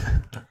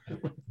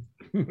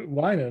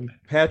 Why then?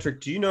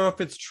 Patrick, do you know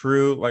if it's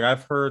true? Like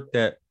I've heard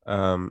that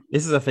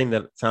this is a thing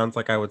that sounds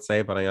like I would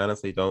say, but I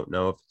honestly don't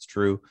know if it's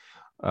true.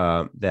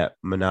 That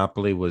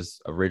Monopoly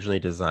was originally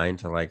designed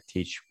to like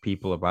teach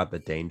people about the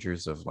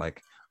dangers of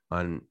like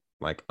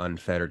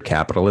unfettered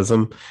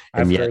capitalism.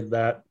 I've heard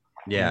that.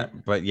 Yeah,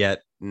 but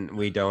yet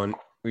we don't.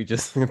 We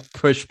just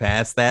push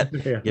past that.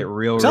 Get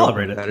real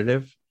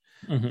competitive.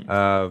 Mm-hmm.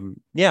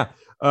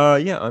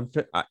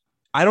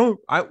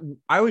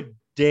 I would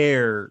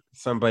dare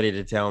somebody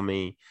to tell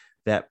me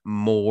that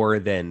more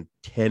than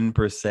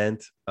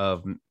 10%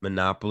 of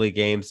Monopoly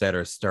games that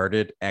are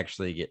started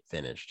actually get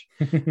finished,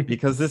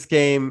 because this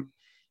game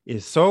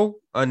is so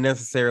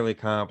unnecessarily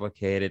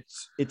complicated.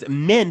 It's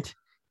meant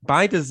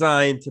by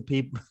design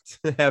to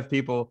have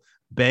people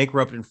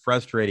bankrupt and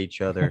frustrate each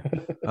other.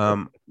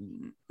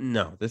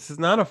 No, this is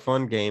not a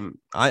fun game.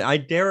 I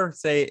dare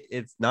say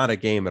it's not a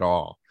game at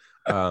all,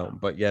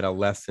 but yet a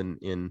lesson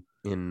in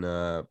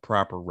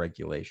proper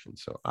regulation.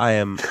 So I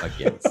am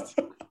against.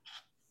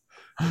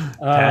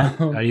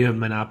 Pat, are you a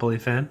Monopoly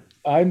fan?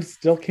 I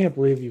still can't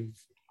believe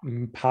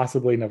you've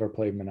possibly never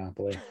played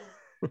Monopoly.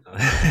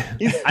 I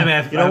mean,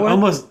 I've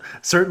almost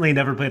certainly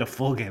never played a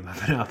full game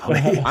of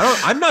Monopoly.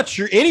 I'm not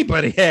sure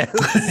anybody has.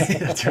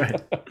 That's right.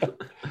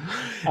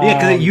 Yeah,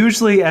 because it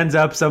usually ends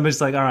up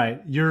somebody's like, all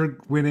right, you're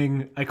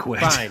winning, I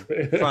quit.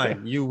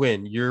 Fine, you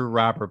win. You're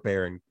robber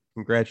baron.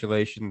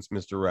 Congratulations,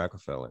 Mr.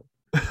 Rockefeller.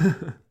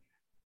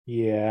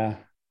 Yeah,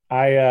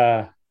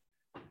 I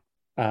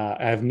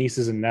have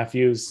nieces and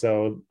nephews,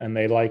 and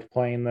they like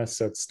playing this,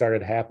 so it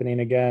started happening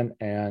again,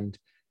 and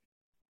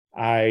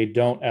I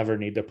don't ever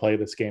need to play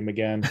this game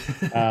again.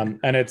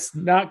 And it's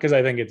not because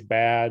I think it's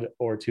bad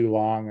or too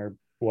long or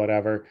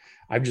whatever.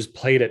 I've just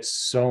played it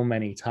so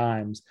many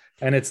times,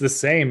 and it's the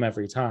same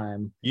every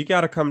time. You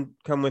got to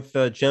come with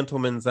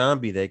Gentleman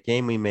Zombie, that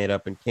game we made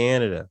up in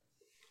Canada.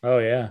 Oh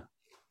yeah,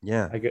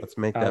 let's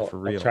make that for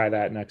real. I'll try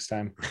that next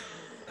time.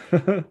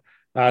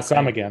 So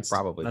I'm against.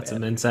 Probably that's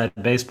some inside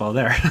baseball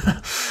there.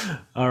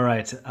 All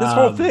right, this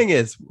whole thing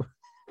is.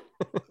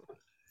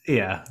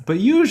 Yeah, but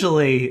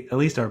usually at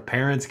least our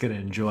parents can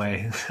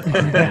enjoy our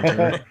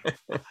banter.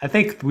 I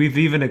think we've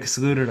even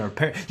excluded our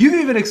parents. You've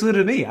even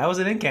excluded me. I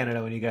wasn't in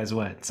Canada when you guys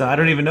went, so I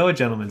don't even know what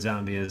Gentleman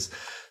Zombie is.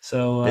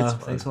 So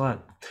thanks a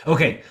lot.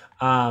 Okay,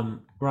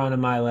 we're on to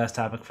my last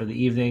topic for the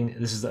evening.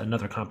 This is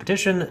another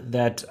competition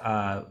that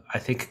I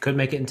think could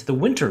make it into the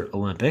Winter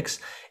Olympics,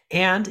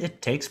 and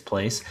it takes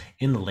place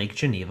in Lake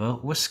Geneva,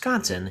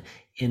 Wisconsin,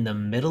 in the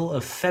middle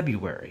of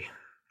February.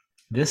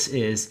 This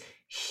is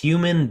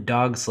human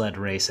dog sled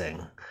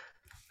racing.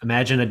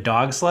 Imagine a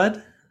dog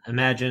sled,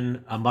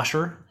 imagine a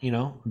musher,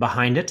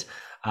 behind it.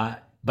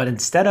 But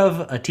instead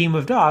of a team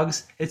of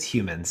dogs, it's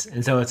humans.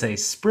 And so it's a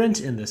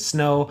sprint in the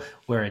snow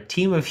where a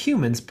team of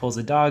humans pulls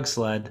a dog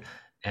sled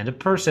and a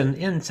person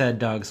in said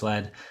dog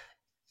sled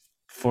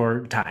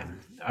for time.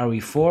 Are we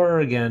for or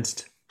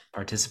against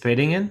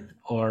participating in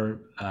or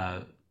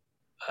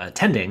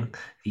attending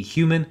the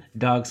Human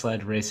Dog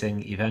Sled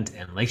Racing event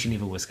in Lake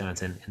Geneva,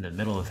 Wisconsin in the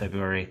middle of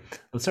February.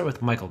 Let's start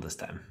with Michael this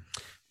time.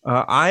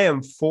 I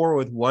am for,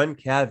 with one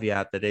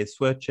caveat, that they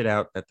switch it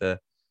out, that the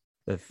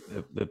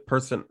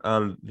person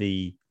on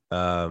the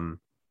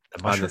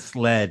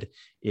sled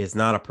is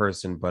not a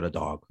person but a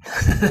dog,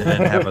 and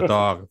then have a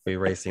dog be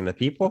racing the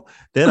people.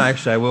 Then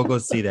actually I will go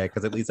see that,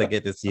 because at least I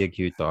get to see a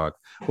cute dog.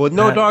 With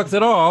no dogs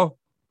at all,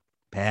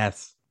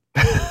 pass.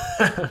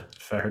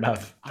 Fair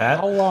enough. Pat?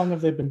 How long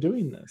have they been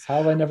doing this? How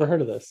have I never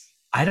heard of this?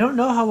 I don't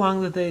know how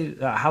long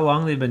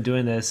they've been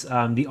doing this.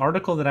 The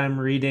article that I'm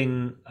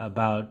reading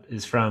about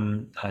is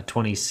from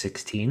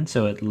 2016,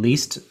 so at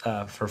least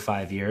for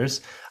 5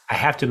 years. I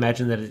have to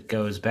imagine that it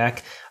goes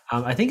back.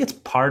 I think it's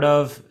part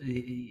of.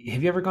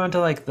 Have you ever gone to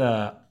like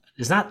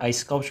it's not ice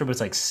sculpture, but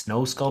it's like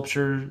snow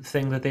sculpture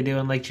thing that they do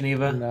in Lake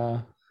Geneva?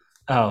 No.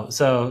 Oh,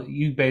 so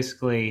you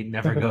basically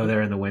never go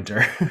there in the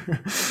winter,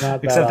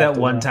 Not except that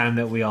often, one no. time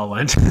that we all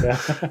went.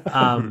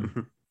 Yeah.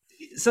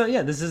 So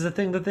yeah, this is a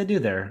thing that they do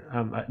there.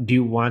 Do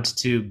you want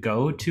to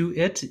go to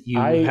it? You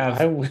have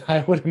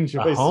I would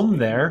enjoy a home seeing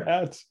there.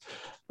 that.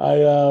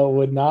 I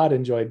would not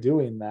enjoy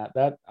doing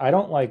that. I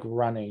don't like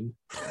running.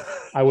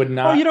 I would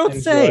not you don't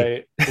enjoy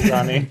say.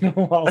 running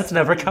while That's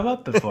never come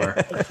up before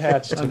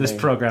attached to on this me.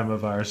 program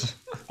of ours.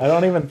 I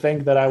don't even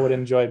think that I would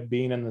enjoy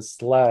being in the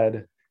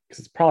sled,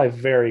 because it's probably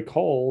very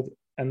cold,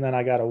 and then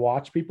I got to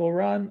watch people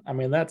run. I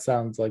mean, that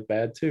sounds like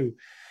bad too.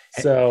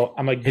 So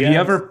I'm against. Have you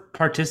ever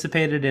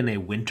participated in a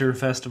winter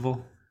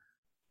festival?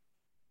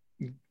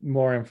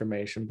 More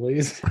information,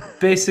 please?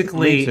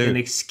 Basically, Me too. an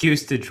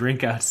excuse to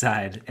drink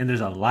outside, and there's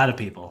a lot of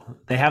people.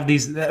 They have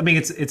these. I mean,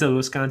 it's a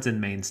Wisconsin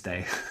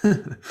mainstay.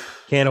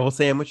 Cannibal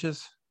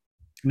sandwiches.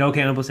 No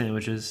cannibal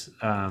sandwiches.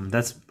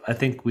 That's, I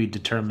think we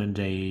determined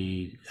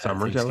a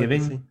Summer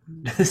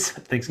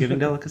Thanksgiving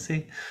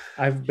delicacy.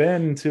 I've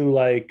been to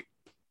like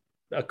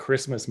a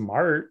Christmas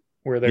mart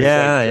where there's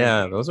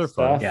those are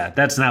fun. Yeah,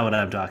 that's not what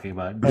I'm talking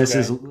about. This Okay.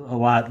 is a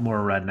lot more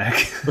redneck.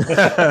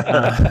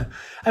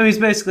 I mean, it's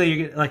basically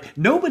you're like,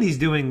 nobody's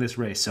doing this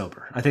race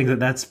sober. I think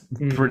that's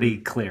pretty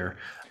clear.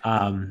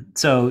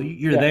 So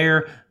you're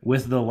there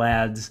with the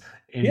lads,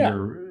 and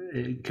you're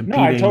competing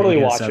I totally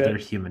against watch other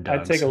it. human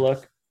dogs. I'd take a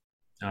look.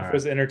 All If right. it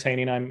was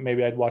entertaining,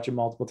 maybe I'd watch it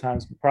multiple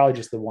times, but probably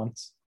just the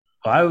once.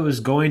 Well, I was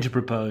going to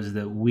propose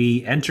that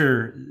we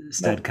enter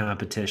said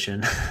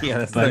competition, Yeah,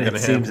 that's but not it gonna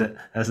seems happen.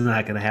 that that's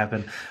not going to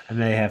happen. I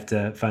may have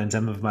to find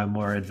some of my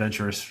more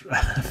adventurous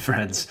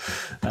friends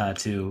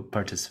to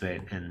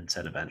participate in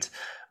said event.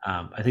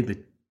 I think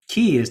the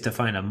key is to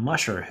find a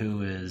musher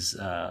who is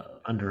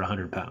under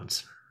 100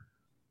 pounds.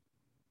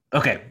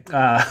 Okay,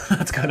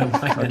 let's go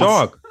to A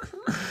dog.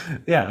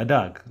 Yeah, a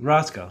dog.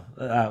 Roscoe.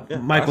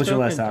 Mike, what's your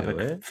last Roscoe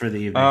topic into it. for the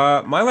evening?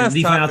 My last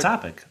the final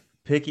topic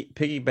topic.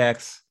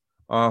 piggybacks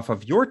off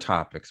of your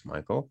topics,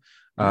 Michael,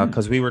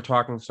 because we were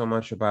talking so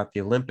much about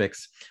the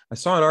Olympics. I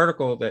saw an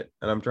article and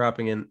I'm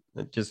dropping in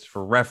just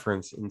for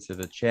reference into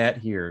the chat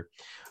here.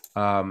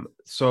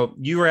 So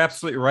you were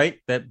absolutely right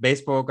that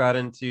baseball got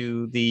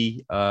into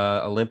the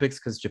Olympics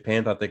because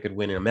Japan thought they could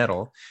win a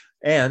medal,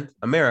 and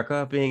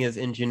America, being as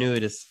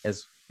ingenuitous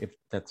as, if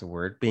that's a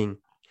word, being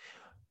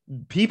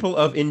people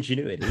of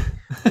ingenuity,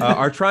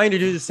 are trying to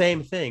do the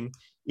same thing,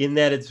 in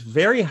that it's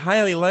very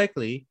highly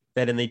likely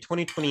that in the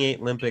 2028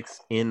 Olympics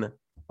in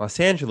Los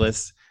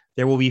Angeles,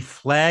 there will be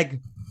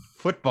flag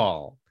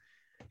football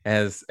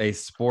as a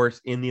sport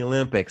in the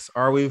Olympics.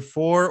 Are we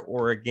for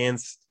or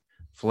against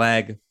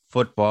flag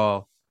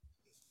football,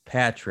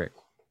 Patrick?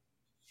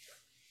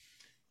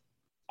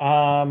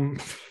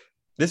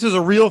 This is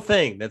a real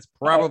thing that's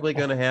probably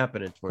going to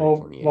happen in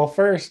 2028. Well,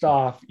 first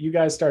off, you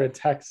guys started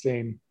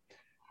texting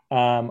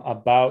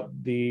about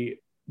the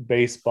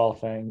baseball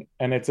thing,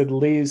 and it's at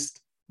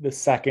least the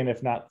second,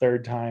 if not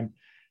third time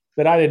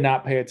that I did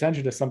not pay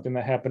attention to something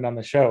that happened on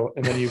the show,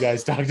 and then you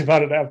guys talked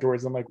about it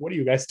afterwards. I'm like, what are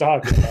you guys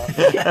talking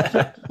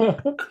about?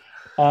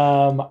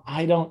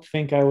 I don't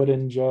think I would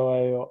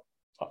enjoy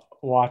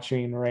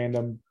watching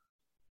random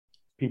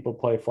people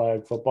play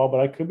flag football, but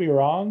I could be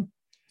wrong.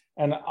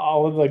 And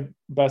all of the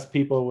best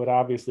people would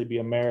obviously be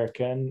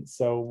American.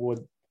 So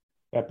would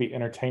that be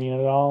entertaining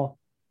at all?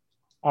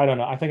 I don't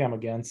know. I think I'm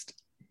against.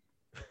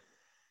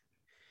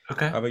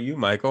 Okay. How about you,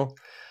 Michael?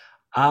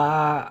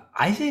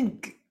 I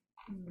think,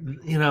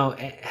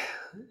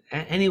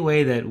 any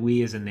way that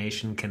we as a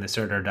nation can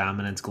assert our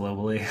dominance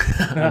globally,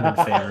 I'm in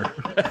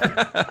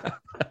favor.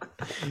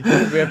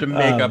 We have to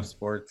make up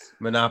sports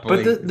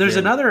monopoly. But there's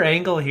another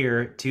angle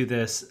here to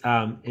this.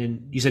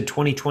 You said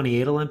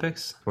 2028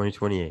 Olympics.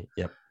 2028.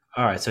 Yep,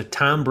 All right, so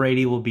Tom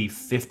Brady will be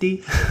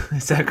 50.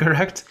 Is that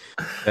correct?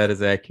 that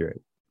is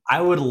accurate.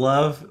 I would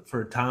love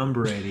for Tom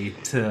Brady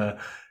to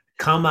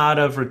come out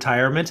of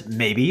retirement,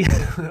 maybe,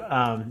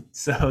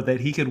 so that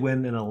he could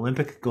win an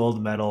Olympic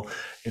gold medal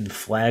in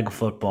flag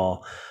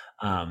football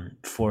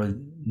for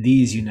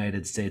these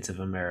United States of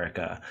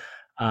America.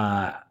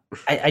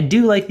 I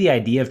do like the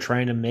idea of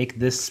trying to make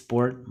this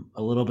sport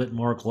a little bit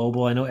more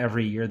global. I know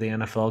every year the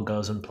NFL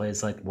goes and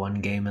plays like one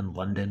game in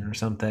London or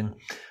something.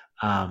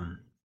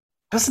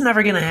 This is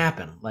never going to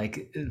happen.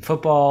 Like,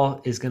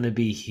 football is going to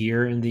be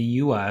here in the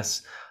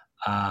U.S.,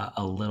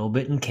 a little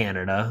bit in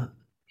Canada,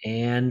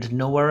 and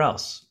nowhere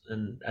else.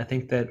 And I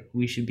think that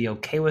we should be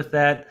okay with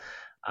that.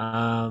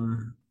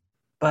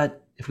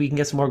 But if we can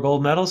get some more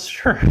gold medals,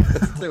 sure.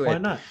 Why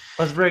not?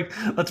 Let's rig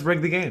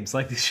the games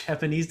like the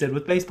Japanese did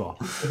with baseball.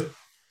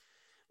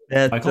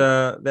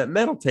 That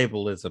medal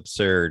table is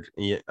absurd.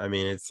 I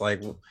mean, it's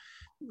like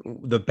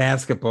the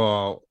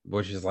basketball,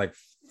 which is like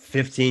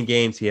 15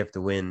 games you have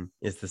to win,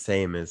 is the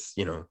same as,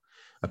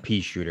 a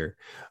pea shooter.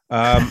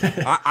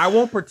 I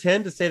won't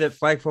pretend to say that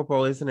flag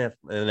football isn't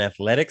an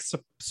athletic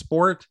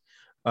sport.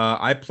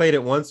 I played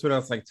it once when I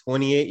was like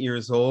 28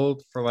 years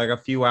old for like a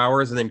few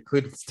hours and then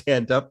couldn't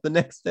stand up the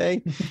next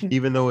day,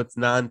 even though it's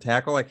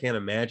non-tackle. I can't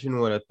imagine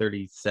what a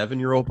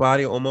 37-year-old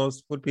body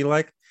almost would be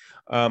like.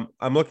 I'm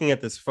looking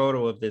at this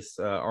photo of this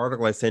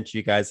article I sent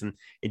you guys, and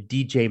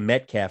DJ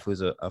Metcalf,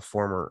 who's a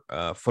former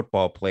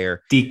football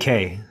player.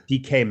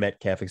 DK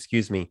Metcalf,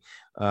 excuse me.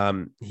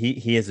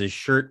 He has his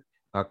shirt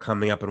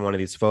coming up in one of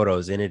these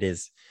photos, and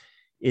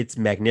it's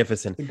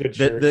magnificent.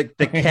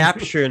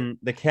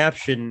 The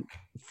caption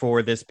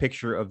for this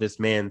picture of this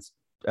man's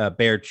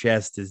bare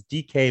chest is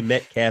DK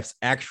Metcalf's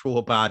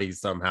actual body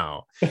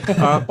somehow.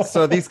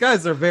 So these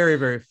guys are very,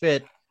 very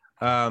fit.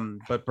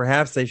 But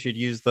perhaps they should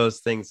use those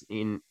things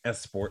in a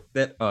sport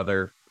that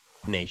other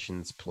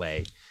nations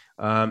play.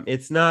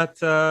 It's not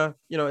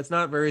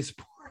very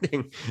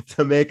sporting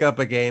to make up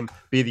a game,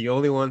 be the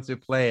only ones who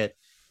play it,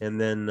 and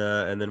then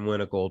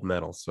win a gold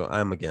medal. So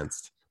I'm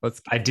against.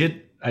 I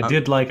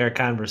did like our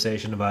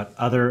conversation about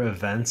other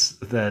events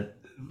that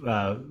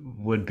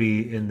would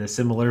be in the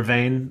similar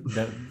vein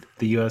that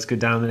the U.S. could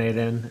dominate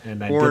in,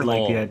 and I did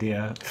like the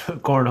idea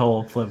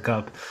cornhole, flip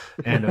cup,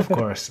 and of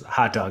course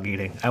hot dog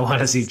eating. I want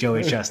to see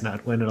Joey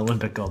Chestnut win an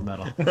Olympic gold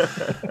medal.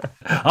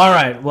 All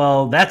right,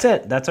 well, that's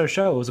it. That's our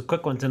show. It was a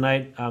quick one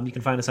tonight. You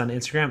can find us on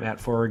Instagram at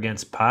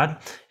 @ForAgainstPod,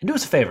 and do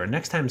us a favor.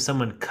 Next time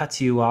someone cuts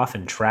you off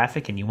in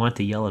traffic and you want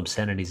to yell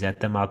obscenities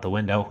at them out the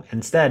window,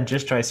 instead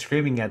just try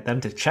screaming at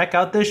them to check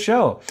out this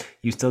show.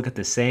 You still get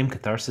the same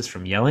catharsis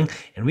from yelling,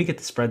 and we get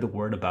to spread the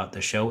word about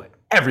the show.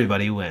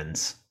 Everybody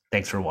wins.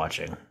 Thanks for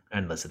watching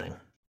and listening.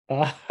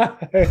 Hey,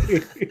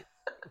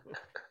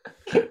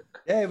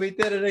 we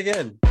did it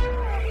again.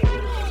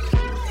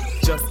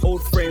 Just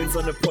old friends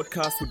on the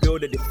podcast, we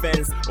build a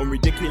defense on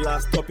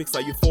ridiculous topics.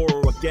 Are you for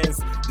or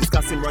against?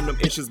 Discussing random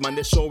issues, man,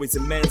 the show is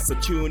immense. So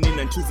tune in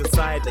and choose a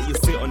side that you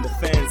sit on the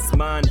fence,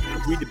 man.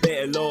 We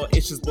debate a lot of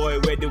issues, boy,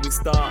 where do we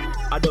start?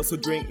 Adults who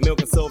drink milk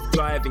and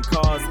self-driving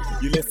cars.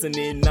 You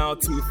listening now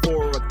to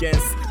For or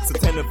Against, so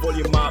turn the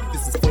volume up,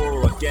 this is For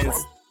or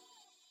Against.